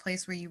come to that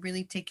place where you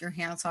really take your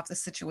hands off the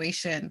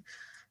situation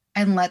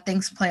and let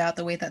things play out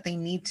the way that they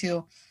need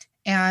to.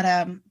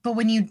 And, but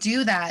when you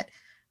do that,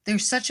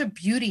 there's such a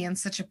beauty and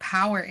such a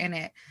power in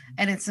it.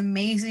 And it's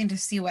amazing to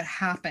see what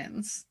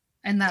happens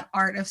and that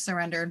art of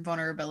surrender and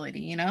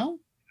vulnerability,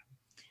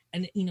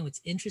 And,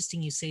 it's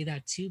interesting you say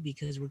that too,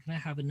 because we're going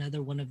to have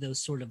another one of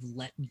those sort of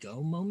let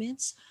go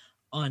moments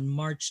on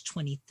March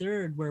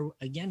 23rd, where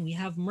again, we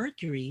have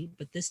Mercury,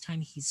 but this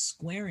time he's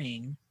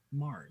squaring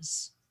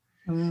Mars.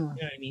 You know what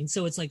I mean?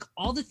 So it's like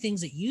all the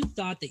things that you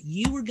thought that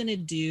you were going to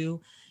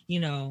do,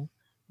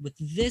 with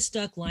this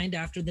duck lined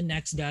after the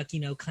next duck,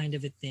 kind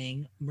of a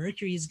thing.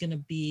 Mercury is going to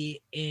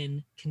be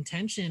in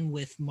contention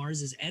with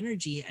Mars's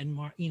energy, and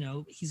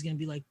he's going to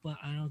be like, "Well,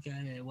 I don't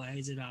get it. Why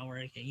is it not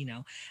working?"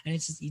 And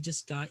it's just you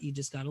just got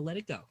to let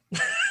it go.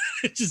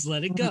 Just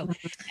let it go.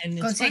 And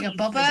go take a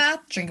bubble bath,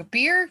 drink a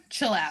beer,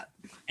 chill out.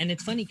 And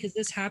it's funny because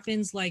this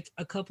happens like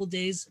a couple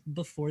days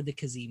before the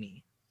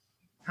Cazimi.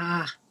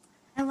 I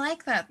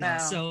like that though.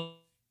 So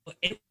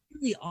it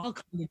really all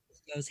kind of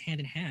goes hand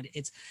in hand.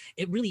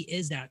 It really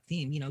is that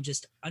theme,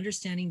 just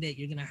understanding that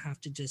you're gonna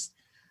have to just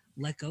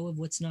let go of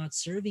what's not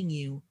serving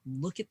you,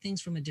 look at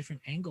things from a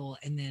different angle,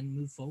 and then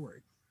move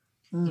forward.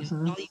 All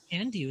you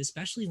can do,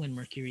 especially when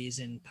Mercury is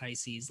in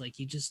Pisces, like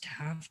you just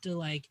have to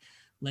like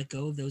let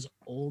go of those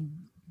old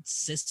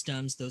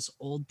systems, those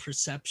old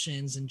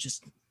perceptions, and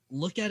just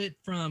look at it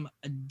from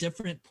a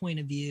different point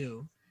of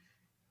view,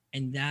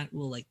 and that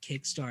will like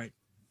kickstart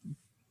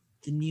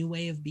the new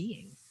way of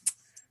being.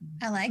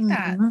 I like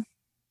that.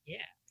 Yeah,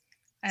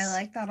 I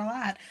like that a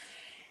lot.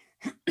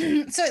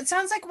 So it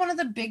sounds like one of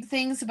the big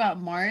things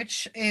about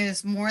March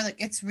is more like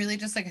it's really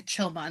just like a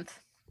chill month,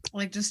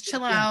 like just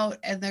chill out,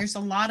 and there's a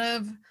lot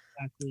of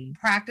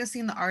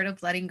practicing the art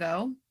of letting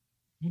go.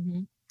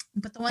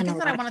 But the one thing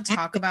that I want to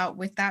talk about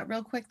with that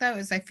real quick though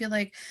is I feel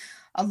like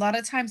a lot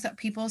of times that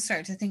people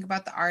start to think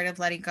about the art of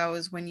letting go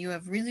is when you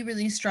have really,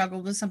 really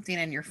struggled with something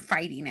and you're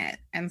fighting it.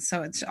 And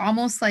so it's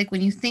almost like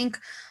when you think,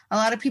 a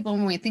lot of people,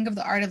 when we think of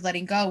the art of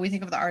letting go, we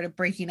think of the art of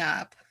breaking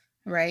up,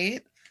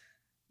 right?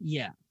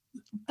 Yeah.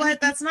 But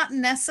that's not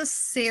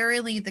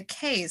necessarily the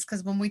case,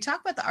 because when we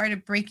talk about the art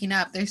of breaking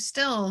up, there's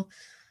still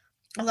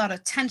a lot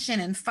of tension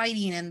and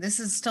fighting, and this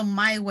is still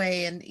my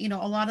way, and you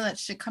know, a lot of that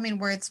shit coming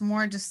where it's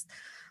more just,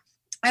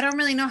 I don't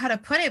really know how to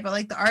put it, but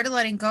like the art of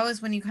letting go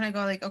is when you kind of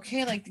go like,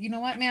 okay, like, you know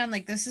what, man,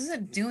 like this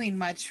isn't doing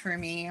much for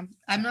me.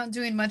 I'm not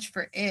doing much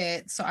for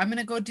it. So I'm going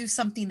to go do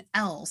something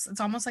else. It's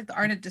almost like the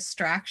art of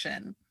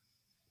distraction.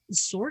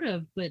 Sort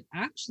of, but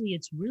actually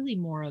it's really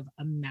more of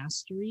a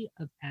mastery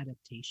of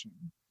adaptation,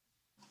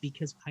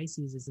 because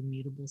Pisces is a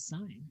mutable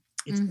sign.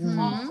 It's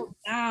all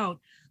about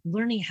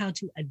learning how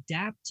to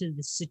adapt to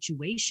the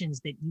situations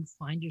that you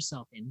find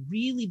yourself in,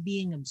 really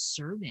being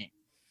observant,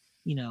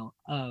 you know,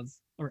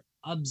 or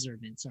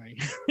observant, sorry,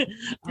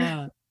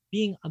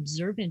 being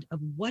observant of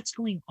what's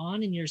going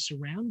on in your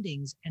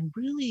surroundings, and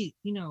really,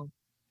 you know,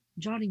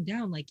 jotting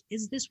down like,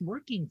 is this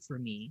working for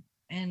me?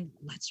 And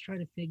let's try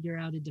to figure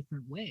out a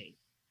different way.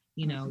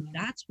 You know,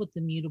 that's what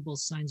the mutable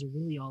signs are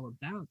really all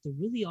about. They're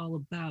really all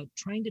about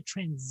trying to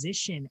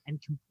transition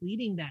and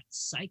completing that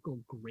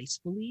cycle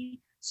gracefully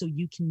so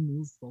you can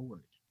move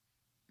forward.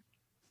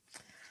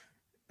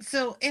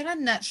 So in a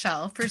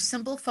nutshell, for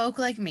simple folk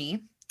like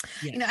me,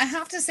 Yes. you know, I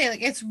have to say,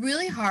 like, it's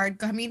really hard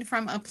coming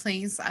from a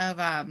place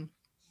of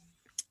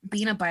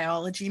being a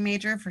biology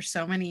major for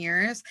so many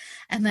years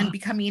and then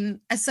becoming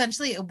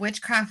essentially a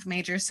witchcraft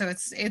major. So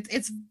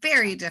it's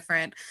very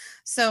different.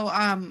 So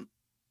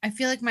I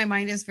feel like my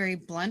mind is very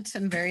blunt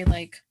and very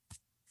like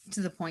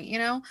to the point, you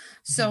know?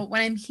 So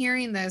when I'm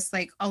hearing this,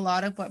 like a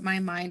lot of what my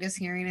mind is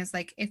hearing is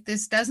like, if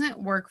this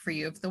doesn't work for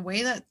you, if the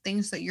way that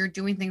things that you're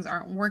doing things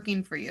aren't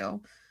working for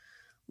you,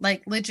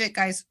 like legit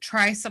guys,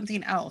 try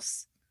something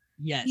else.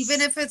 Yes. Even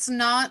if it's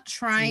not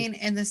trying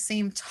in the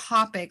same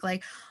topic,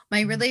 like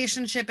my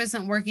relationship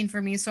isn't working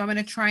for me, so I'm going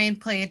to try and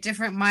play a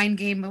different mind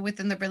game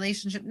within the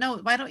relationship. No,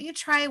 why don't you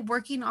try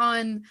working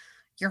on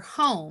your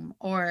home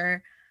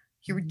or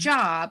your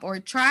job, or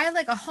try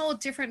like a whole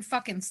different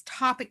fucking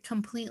topic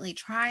completely.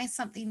 Try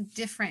something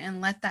different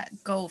and let that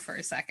go for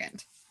a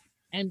second.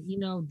 And you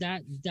know,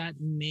 that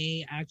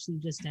may actually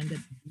just end up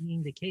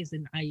being the case.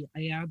 And I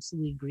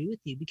absolutely agree with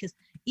you, because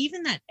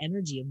even that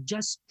energy of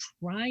just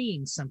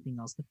trying something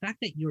else, the fact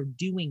that you're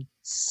doing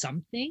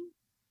something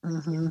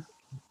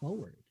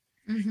forward,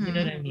 you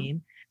know what I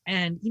mean?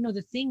 And you know,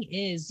 the thing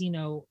is, you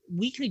know,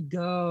 we could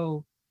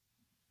go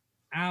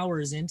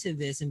hours into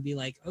this and be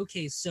like,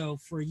 okay, so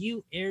for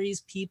you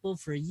Aries people,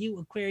 for you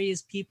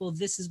Aquarius people,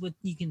 this is what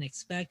you can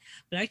expect.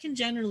 But I can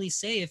generally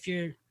say, if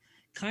you're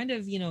kind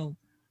of, you know,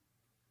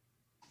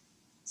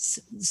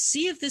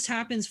 see if this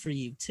happens for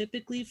you.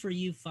 Typically for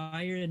you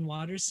fire and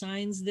water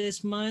signs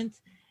this month,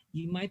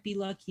 you might be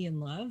lucky in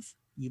love,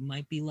 you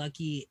might be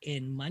lucky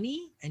in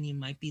money, and you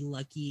might be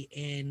lucky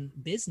in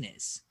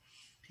business,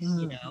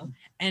 you know.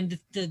 And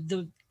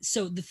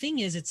so the thing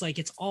is, it's like,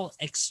 it's all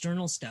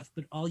external stuff,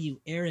 but all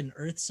you air and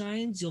earth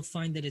signs, you'll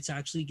find that it's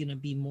actually going to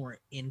be more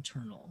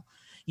internal,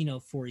 you know,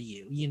 for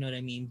you, you know what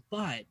I mean?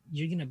 But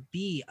you're going to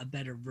be a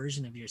better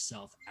version of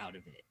yourself out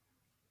of it,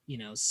 you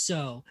know.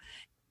 So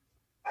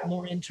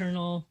more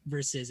internal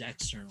versus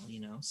external, you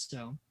know.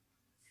 So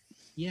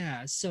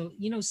yeah, so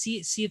you know,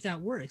 see if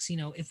that works, you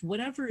know. If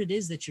whatever it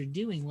is that you're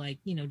doing, like,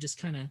 you know, just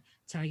kind of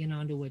tagging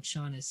on to what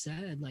Sean has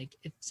said, like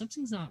if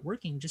something's not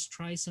working, just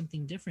try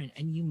something different,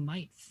 and you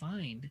might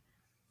find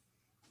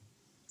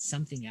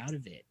something out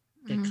of it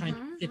that kind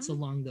of fits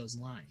along those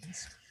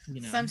lines,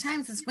 you know.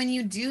 Sometimes it's when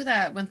you do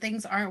that, when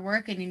things aren't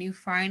working and you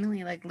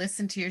finally like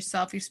listen to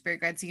yourself, your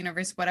spirit guides, the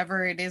universe,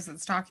 whatever it is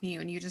that's talking to you,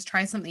 and you just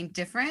try something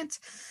different,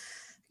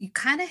 you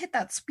kind of hit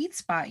that sweet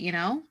spot, you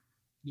know?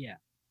 Yeah.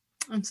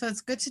 And so it's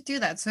good to do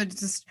that. So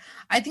just,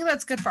 I think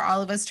that's good for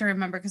all of us to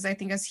remember, because I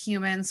think as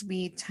humans,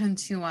 we tend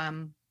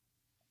to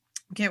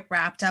get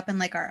wrapped up in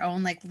like our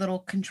own like little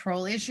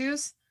control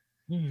issues.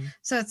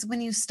 So it's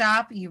when you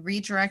stop, you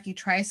redirect, you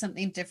try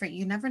something different.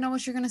 You never know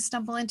what you're going to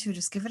stumble into.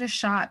 Just give it a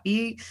shot.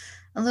 Be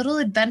a little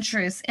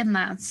adventurous in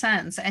that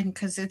sense. And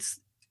because it's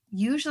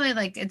usually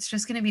like, it's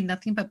just going to be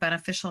nothing but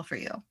beneficial for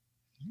you.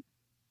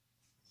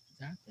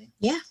 Exactly.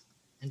 Yeah.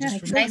 And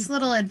just remember, nice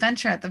little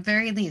adventure at the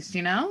very least,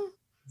 you know?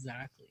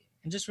 Exactly.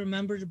 And just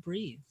remember to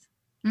breathe.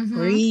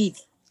 Breathe.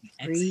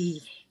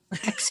 Breathe.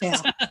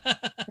 Exhale.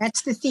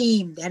 That's the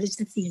theme. That is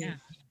the theme. Yeah.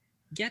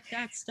 Get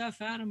that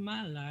stuff out of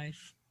my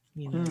life.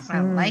 You know,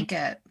 I like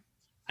it.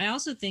 I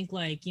also think,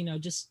 like, you know,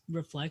 just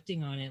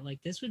reflecting on it,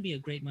 like this would be a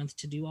great month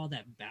to do all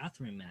that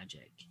bathroom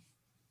magic.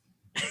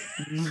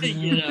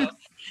 You know,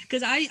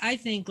 because I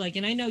think, like,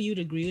 and I know you'd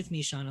agree with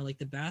me, Shauna, like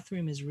the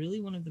bathroom is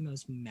really one of the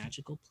most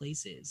magical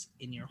places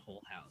in your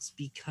whole house,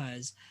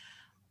 because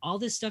all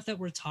this stuff that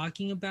we're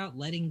talking about,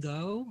 letting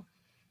go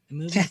and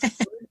moving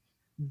forward,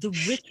 the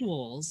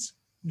rituals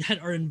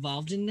that are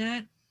involved in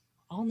that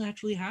all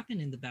naturally happen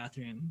in the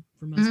bathroom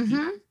for most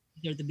people,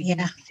 either at the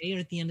beginning of the day or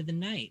at the end of the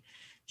night.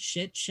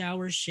 shit,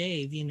 shower,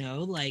 shave,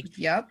 like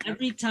Yep.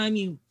 every time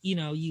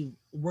you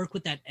work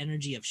with that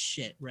energy of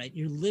shit, right?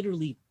 You're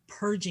literally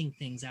purging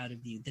things out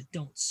of you that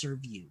don't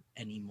serve you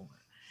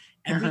anymore.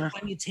 Every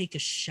time you take a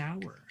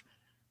shower,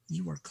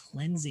 you are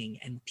cleansing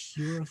and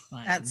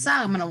purifying. That's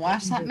I'm gonna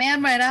wash that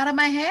man right out of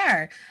my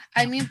hair.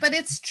 I mean, but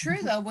it's true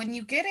though. When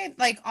you get it,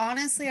 like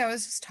honestly, I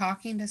was just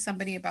talking to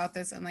somebody about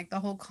this and like the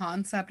whole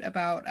concept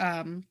about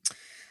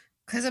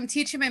because I'm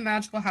teaching my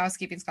magical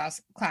housekeeping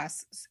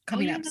class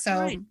coming up. That's So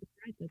right.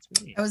 That's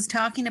right. I was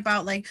talking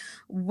about like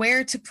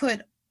where to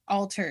put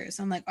altars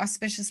and like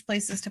auspicious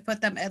places to put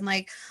them. And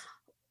like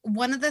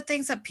one of the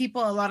things that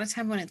people a lot of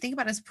time wouldn't think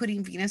about is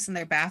putting Venus in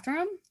their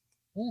bathroom.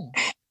 Oh.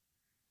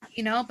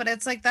 But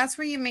it's like that's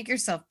where you make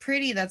yourself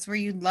pretty, that's where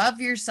you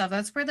love yourself,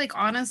 that's where like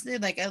honestly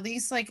like at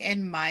least like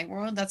in my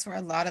world that's where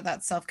a lot of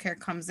that self-care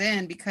comes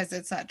in, because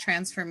it's that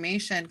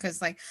transformation.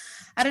 Because like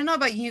I don't know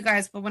about you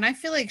guys, but when I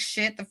feel like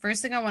shit, the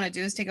first thing I want to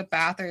do is take a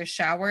bath or a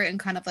shower and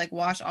kind of like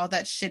wash all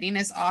that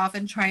shittiness off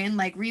and try and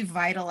like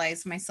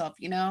revitalize myself,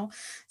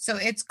 so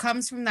it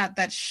comes from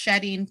that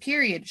shedding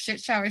period. Shit,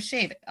 shower,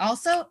 shave.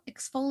 Also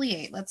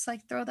exfoliate, let's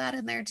like throw that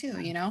in there too,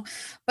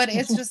 but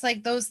it's just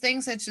like those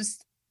things.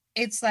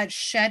 It's that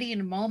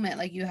shedding moment.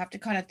 Like you have to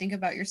kind of think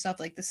about yourself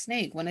like the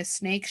snake. When a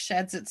snake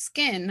sheds its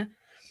skin,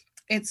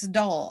 it's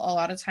dull. A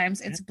lot of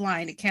times it's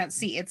blind. It can't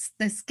see.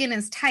 The skin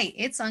is tight.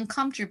 It's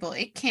uncomfortable.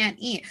 It can't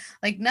eat.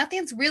 Like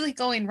nothing's really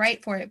going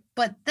right for it.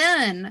 But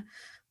then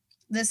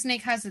the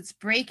snake has its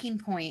breaking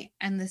point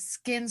and the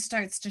skin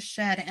starts to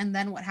shed. And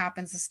then what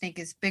happens? The snake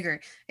is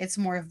bigger. It's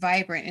more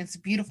vibrant. It's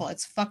beautiful.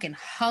 It's fucking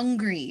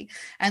hungry.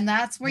 And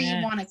that's where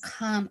you want to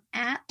come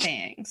at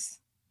things.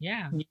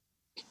 Yeah.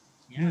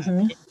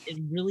 It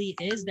really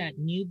is that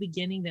new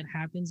beginning that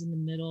happens in the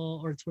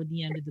middle or toward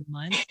the end of the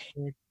month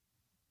with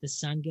the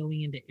sun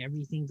going into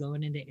everything,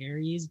 going into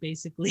Aries,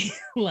 basically.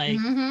 Like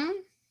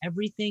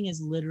everything is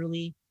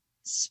literally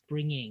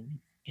springing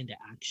into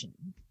action.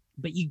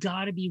 But you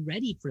got to be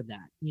ready for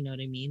that. You know what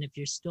I mean? If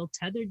you're still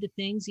tethered to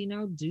things,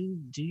 do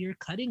your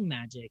cutting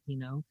magic.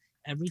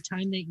 Every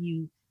time that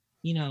you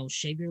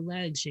shave your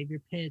legs, shave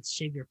your pits,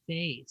 shave your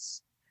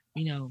face,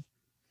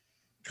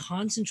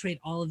 concentrate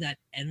all of that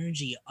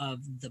energy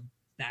of the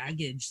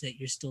baggage that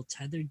you're still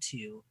tethered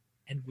to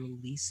and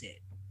release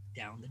it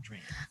down the drain.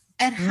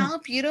 And how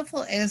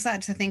beautiful is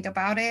that to think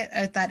about it,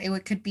 that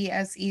it could be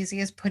as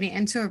easy as putting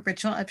into a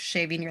ritual of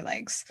shaving your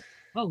legs.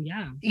 Oh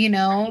yeah.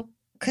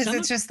 Because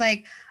it's just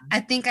like, I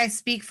think I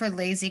speak for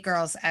lazy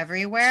girls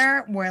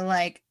everywhere, where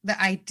like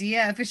the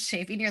idea of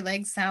shaving your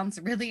legs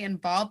sounds really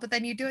involved, but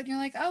then you do it and you're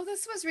like, oh,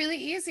 this was really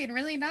easy and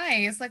really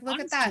nice. Like, look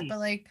Honestly, at that. But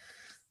like,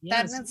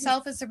 that in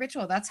itself is a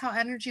ritual. That's how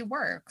energy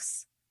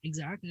works.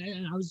 Exactly.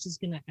 And I was just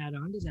going to add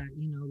on to that,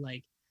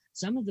 like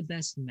some of the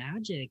best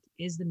magic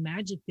is the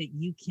magic that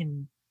you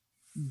can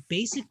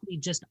basically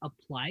just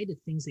apply to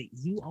things that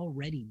you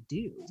already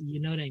do. You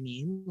know what I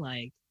mean?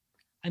 Like,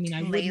 I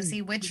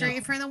lazy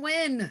witchery for the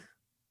win.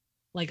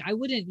 Like I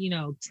wouldn't,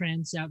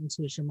 trance out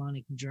into a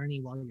shamanic journey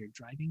while you're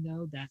driving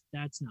though.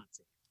 That's not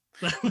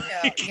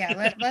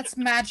safe. Let's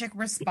magic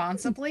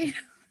responsibly.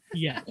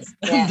 Yes.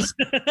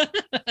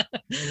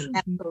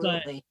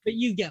 Absolutely. But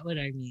you get what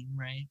I mean,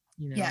 right?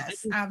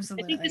 Yes,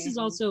 absolutely. I think this is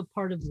also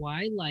part of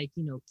why, like,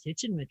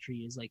 kitchen witchery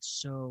is like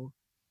so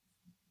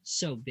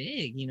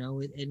big,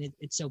 and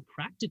it's so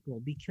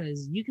practical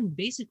because you can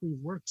basically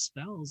work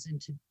spells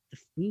into the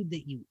food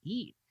that you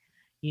eat.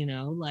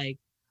 Like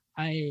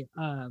I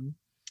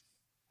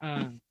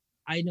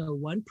know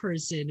one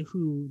person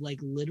who like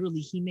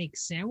literally he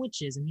makes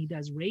sandwiches and he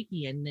does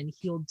Reiki and then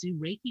he'll do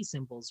Reiki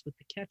symbols with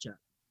the ketchup.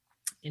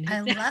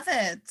 I love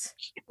it.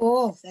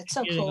 Oh, that's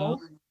so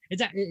cool.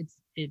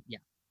 Yeah.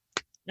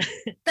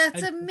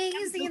 That's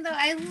amazing though.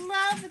 I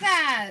love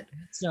that.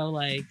 So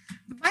like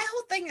my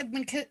whole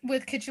thing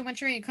with kitchen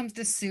witchery, it comes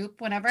to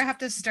soup. Whenever I have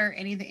to stir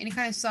anything, any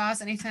kind of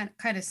sauce, any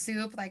kind of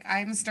soup, like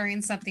I'm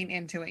stirring something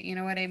into it. You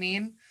know what I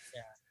mean?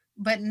 Yeah.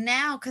 But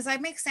now, because I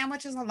make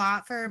sandwiches a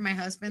lot for my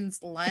husband's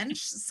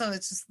lunch, so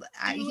it's just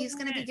he's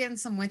gonna be getting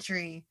some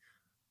witchery.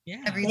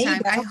 Yeah. Every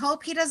time. I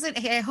hope he doesn't.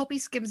 I hope he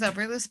skims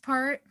over this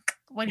part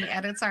when he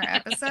edits our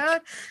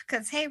episode.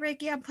 Because hey,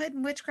 Ricky, I'm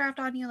putting witchcraft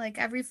on you like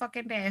every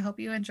fucking day. I hope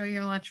you enjoy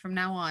your lunch from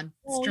now on.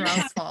 It's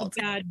Jarrell's fault.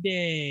 Bad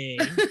day.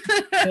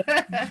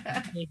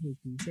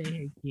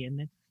 Say hey, and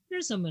then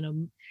here's some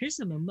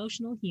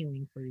emotional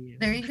healing for you.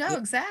 There you go.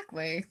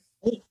 Exactly.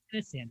 And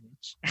a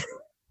sandwich.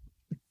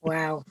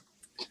 Wow.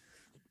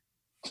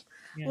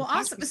 Yeah, well,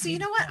 awesome. So you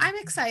know what? I'm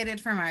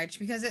excited for March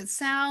because it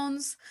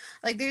sounds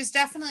like there's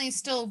definitely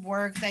still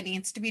work that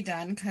needs to be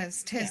done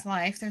because 'tis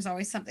life. There's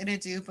always something to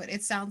do, but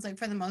it sounds like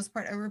for the most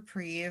part a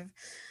reprieve.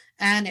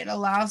 And it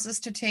allows us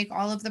to take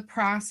all of the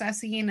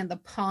processing and the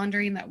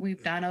pondering that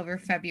we've done over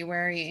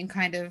February and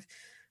kind of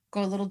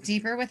go a little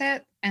deeper with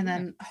it. And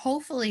then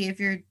hopefully if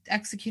you're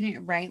executing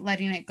it right,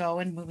 letting it go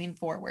and moving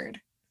forward.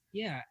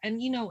 Yeah.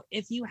 And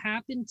if you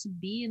happen to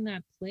be in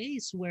that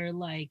place where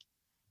like,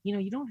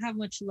 you don't have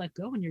much to let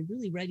go and you're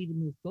really ready to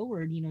move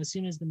forward, as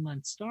soon as the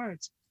month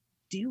starts,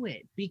 do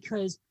it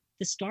because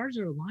the stars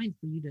are aligned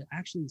for you to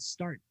actually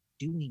start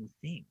doing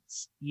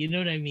things. You know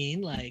what I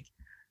mean? Like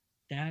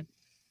that.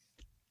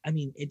 I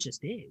mean, it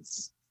just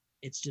is.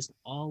 It's just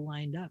all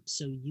lined up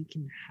so you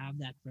can have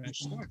that fresh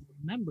start.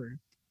 Remember,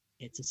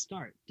 it's a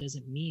start.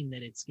 Doesn't mean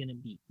that it's going to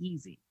be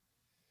easy.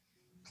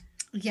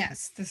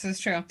 Yes, this is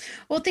true.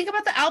 Well, think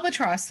about the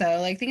albatross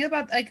though. Like think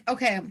about like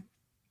okay,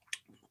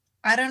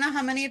 I don't know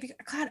how many of you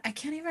God, I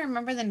can't even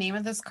remember the name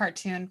of this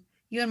cartoon.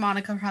 You and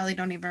Monica probably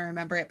don't even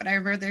remember it, but I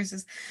remember there's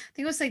this I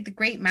think it was like the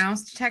Great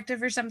Mouse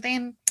Detective or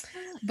something.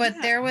 But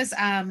Yeah. there was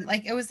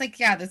like it was like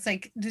yeah, this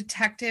like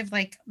detective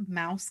like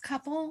mouse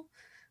couple.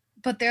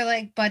 But they're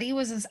like Buddy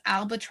was this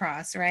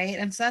albatross, right?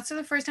 And so that's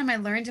the first time I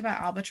learned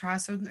about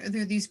albatross. So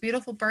they're these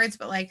beautiful birds,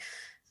 but like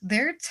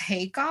their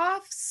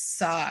takeoff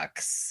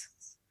sucks.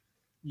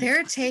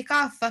 Their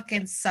takeoff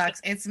fucking sucks.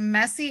 It's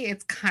messy.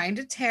 It's kind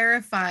of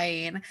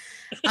terrifying.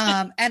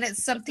 And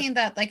it's something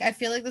that like I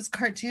feel like this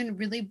cartoon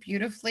really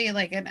beautifully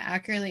like and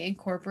accurately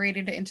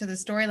incorporated it into the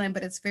storyline,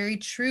 but it's very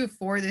true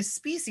for this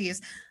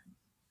species.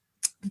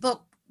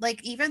 But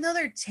like even though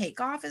their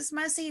takeoff is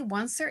messy,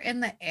 once they're in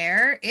the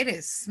air, it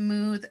is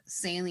smooth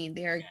sailing.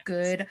 They are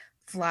good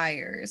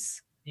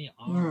flyers. They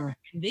are.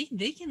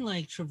 They can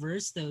like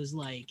traverse those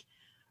like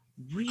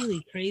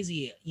really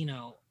crazy,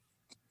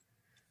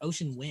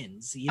 ocean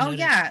winds. You know Oh what I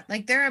yeah,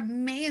 like they're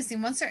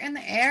amazing. Once they're in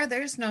the air,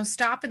 there's no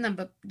stopping them.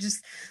 But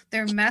just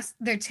their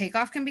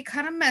takeoff can be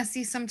kind of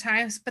messy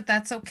sometimes, but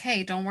that's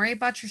okay. Don't worry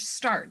about your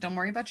start. Don't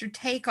worry about your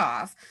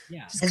takeoff.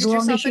 Yeah. Just As get long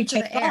as yourself you into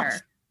take the air.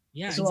 off.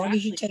 Yeah, As long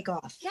as you exactly. take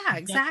off. Yeah,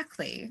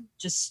 exactly.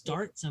 Just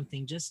start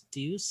something, just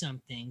do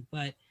something.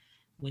 But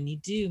when you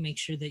do, make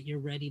sure that you're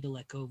ready to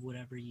let go of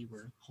whatever you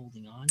were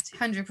holding on to.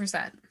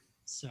 100%.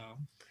 So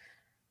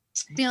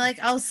Be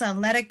like Elsa,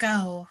 let it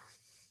go.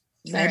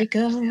 Let it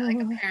go. Like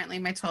apparently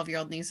my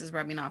 12-year-old niece is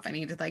rubbing off. I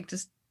need to like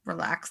just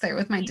relax there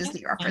with my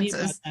Disney what's funny about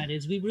references. that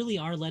is we really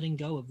are letting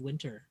go of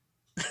winter.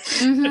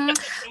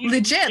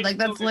 Legit, like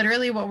that's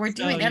literally what we're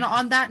doing. So, And yeah.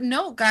 on that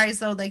note, guys,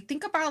 though, like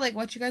think about like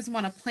what you guys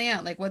want to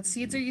plant. Like what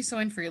seeds are you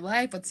sowing for your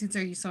life? What seeds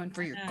are you sowing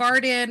for your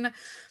garden?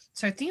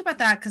 So think about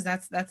that because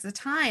that's the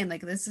time.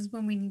 Like this is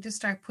when we need to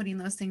start putting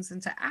those things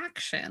into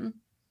action.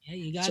 Yeah,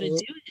 you got to do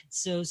it.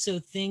 So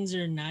things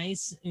are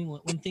nice. And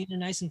when things are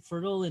nice and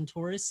fertile in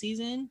Taurus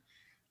season,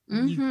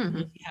 you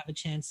really have a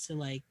chance to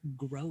like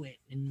grow it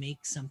and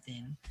make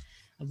something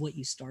of what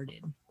you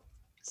started.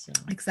 So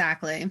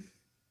Exactly.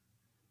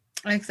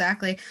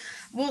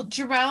 Well,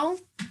 Jarrell,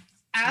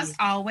 as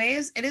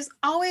always, it is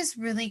always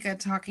really good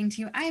talking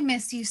to you. I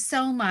miss you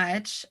so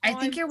much. I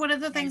think you're one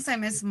of the things I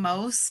miss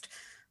most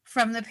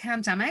from the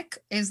pandemic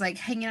is like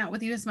hanging out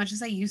with you as much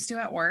as I used to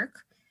at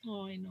work.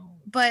 Oh, I know.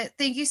 But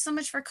thank you so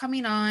much for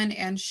coming on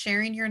and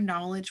sharing your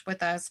knowledge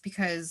with us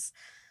because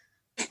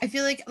I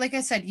feel like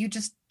I said, you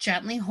just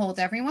gently hold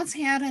everyone's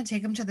hand and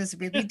take them to this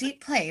really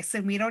deep place.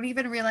 And we don't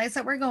even realize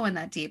that we're going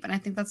that deep. And I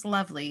think that's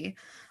lovely.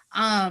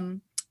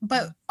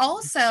 But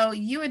also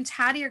you and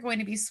Taddy are going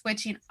to be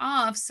switching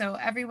off. So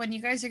everyone, you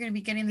guys are going to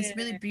be getting this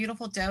really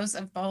beautiful dose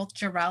of both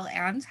Jarrell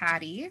and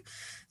Taddy.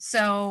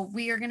 So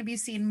we are going to be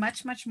seeing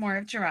much, much more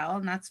of Jarrell,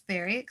 and that's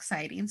very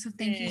exciting. So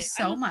thank you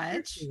so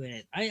much.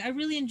 I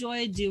really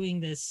enjoyed doing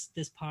this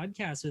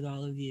podcast with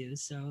all of you.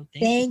 So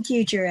thank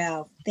you,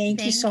 Jarrell.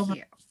 Thank you so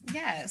much.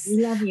 Yes.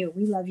 We love you.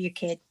 We love you,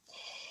 kid.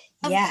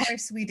 Of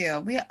course we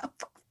do.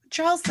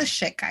 Jarrell's the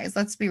shit, guys.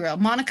 Let's be real.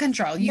 Monica and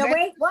Jarrell, you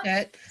guys are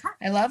shit.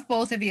 I love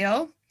both of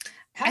you.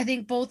 I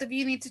think both of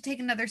you need to take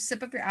another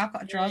sip of your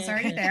alcohol. Jarrell's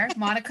already there.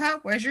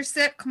 Monica, where's your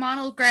sip? Come on,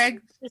 old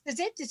Greg. This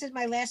is it. This is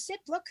my last sip.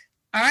 Look.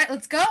 All right,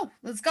 let's go.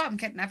 Let's go. I'm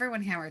getting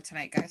everyone hammered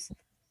tonight, guys.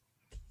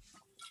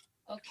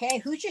 Okay,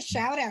 who's your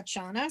shout out,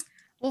 Shauna?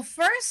 Well,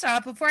 first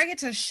off, before I get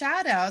to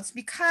shout outs,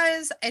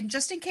 and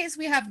just in case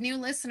we have new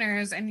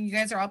listeners and you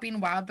guys are all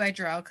being wowed by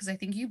Jarrell, because I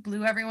think you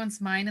blew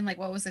everyone's mind in like,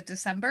 what was it,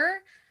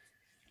 December?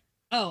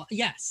 Oh,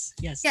 yes.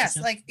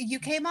 December. Like you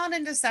came on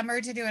in December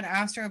to do an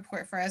astro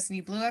report for us and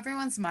you blew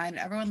everyone's mind.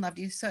 Everyone loved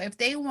you. So if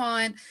they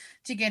want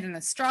to get an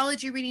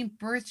astrology reading,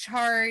 birth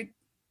chart,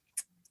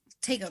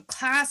 take a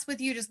class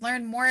with you, just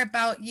learn more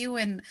about you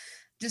and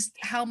just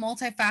how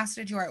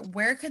multifaceted you are,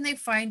 where can they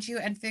find you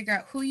and figure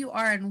out who you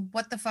are and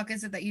what the fuck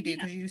is it that you do?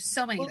 Because you do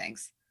so many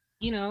things.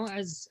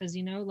 As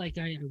you know, like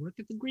I work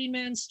at the Green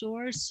Man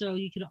store, so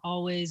you could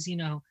always,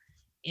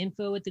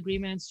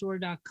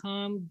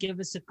 info@thegreenmanstore.com,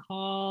 give us a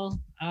call,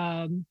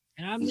 and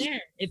I'm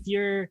there. If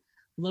you're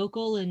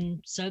local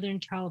in Southern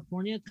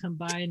California, come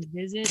by and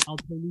visit. I'll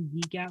totally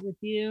geek out with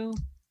you.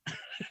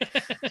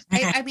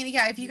 I mean,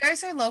 yeah, if you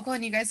guys are local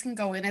and you guys can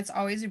go in, it's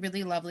always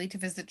really lovely to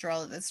visit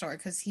Jarrell at the store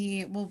because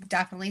he will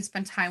definitely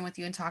spend time with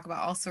you and talk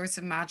about all sorts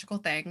of magical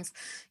things.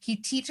 He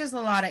teaches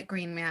a lot at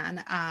Green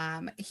Man.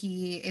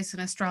 He is an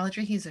astrologer.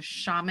 He's a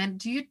shaman.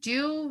 Do you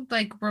do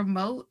like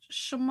remote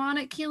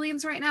shamanic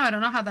healings right now? I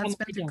don't know how that's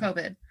been through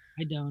COVID.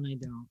 I don't.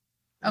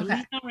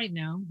 Okay. Not right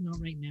now,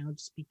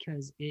 just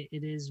because it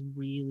is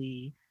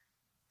really,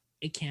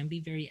 it can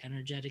be very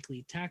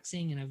energetically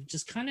taxing, and I've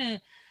just kind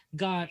of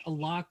got a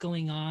lot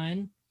going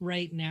on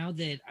right now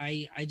that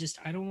I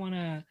don't want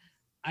to,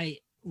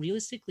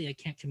 realistically, I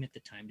can't commit the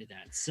time to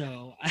that.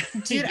 So,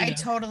 Dude, I know,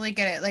 totally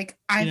get it. Like,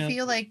 I you know,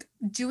 feel like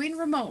doing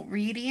remote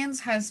readings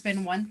has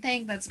been one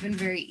thing that's been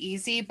very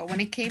easy, but when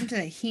it came to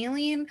the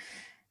healing,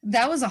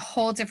 that was a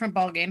whole different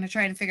ballgame to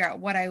try and figure out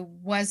what I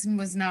was and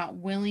was not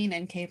willing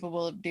and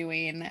capable of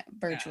doing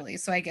virtually.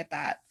 So I get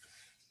that.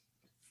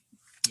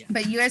 Yeah.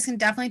 But you guys can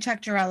definitely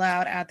check Jarrell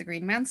out at the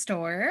Green Man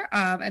store,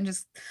 and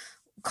just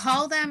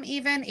call them,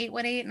 even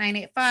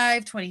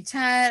 818-985-2010,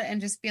 and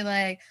just be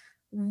like,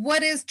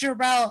 what is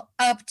Jarrell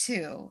up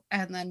to?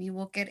 And then you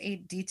will get a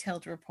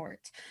detailed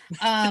report.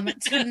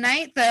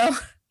 Tonight, though,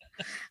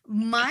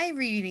 my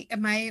reading,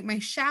 my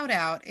shout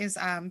out is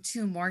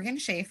to Morgan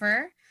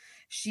Schaefer.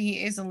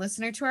 She is a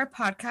listener to our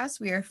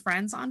podcast. We are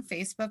friends on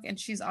Facebook, and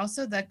she's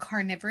also the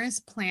carnivorous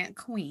plant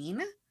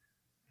queen.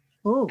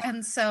 Ooh.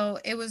 And so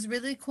it was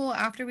really cool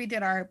after we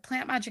did our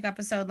plant magic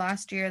episode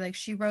last year. Like,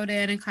 she wrote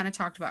in and kind of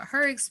talked about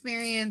her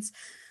experience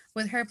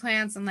with her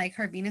plants and like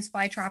her Venus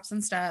flytraps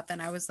and stuff.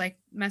 And I was like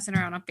messing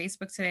around on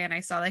Facebook today, and I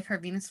saw like her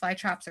Venus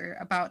flytraps are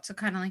about to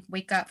kind of like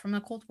wake up from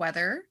the cold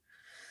weather.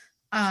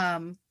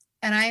 And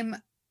I'm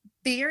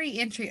very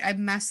intrigued. I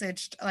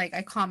messaged, like,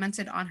 I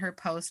commented on her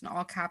post in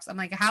all caps. I'm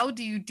like, how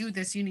do you do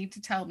this? You need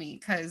to tell me,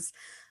 because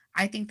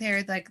I think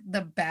they're like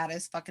the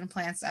baddest fucking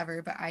plants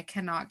ever, but I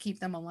cannot keep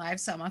them alive.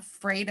 So I'm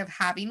afraid of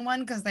having one,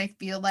 because I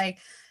feel like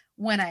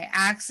when I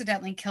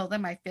accidentally kill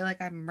them, I feel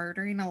like I'm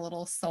murdering a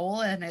little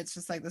soul, and it's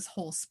just like this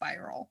whole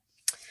spiral.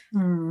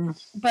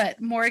 But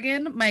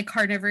Morgan, my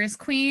carnivorous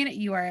queen,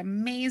 you are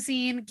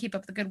amazing. Keep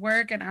up the good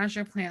work. And as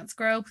your plants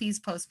grow, please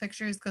post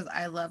pictures, because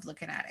I love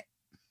looking at it.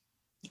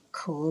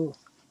 Cool.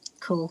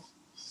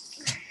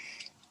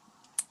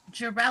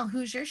 Jarrell,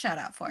 who's your shout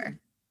out for?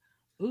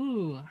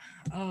 Ooh,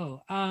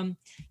 I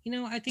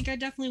think I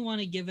definitely want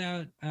to give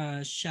out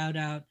a shout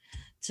out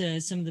to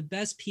some of the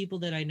best people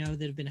that I know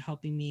that have been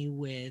helping me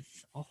with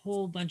a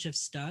whole bunch of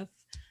stuff.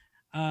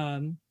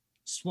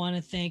 Just want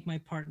to thank my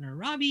partner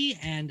Robbie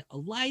and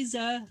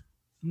Eliza,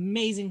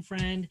 amazing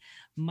friend,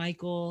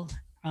 Michael,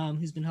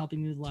 who's been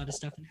helping me with a lot of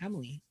stuff, and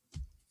Emily.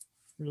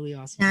 Really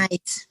awesome.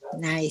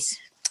 Nice.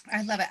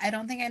 I love it. I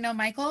don't think I know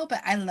Michael, but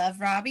I love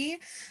Robbie,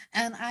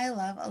 and I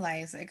love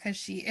Eliza, because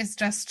she is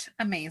just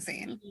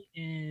amazing. She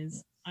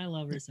is. I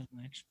love her so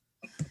much.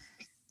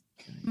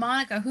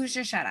 Monica, who's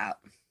your shout out?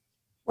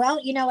 Well,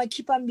 I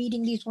keep on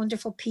meeting these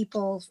wonderful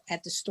people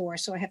at the store,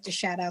 so I have to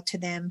shout out to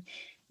them.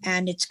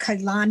 And it's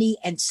Kailani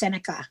and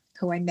Seneca,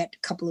 who I met a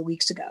couple of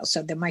weeks ago.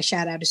 So then my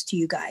shout out is to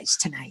you guys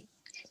tonight.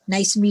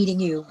 Nice meeting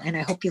you, and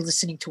I hope you're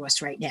listening to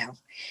us right now.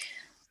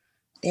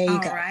 There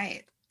you go. All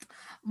right.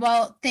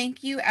 Well,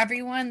 thank you,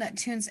 everyone that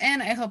tunes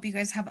in. I hope you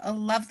guys have a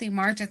lovely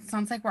March. It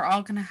sounds like we're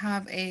all going to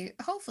have a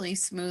hopefully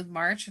smooth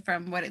March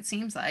from what it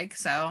seems like.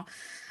 So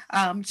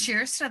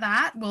cheers to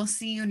that. We'll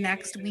see you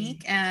next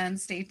week, and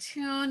stay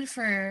tuned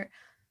for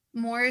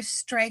more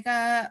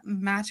Strega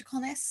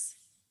magicalness.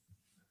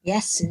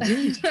 Yes,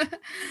 indeed.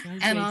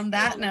 And on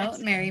that note,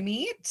 merry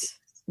meet.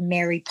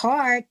 Merry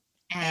part.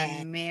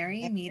 And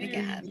merry meet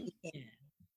again. Yeah.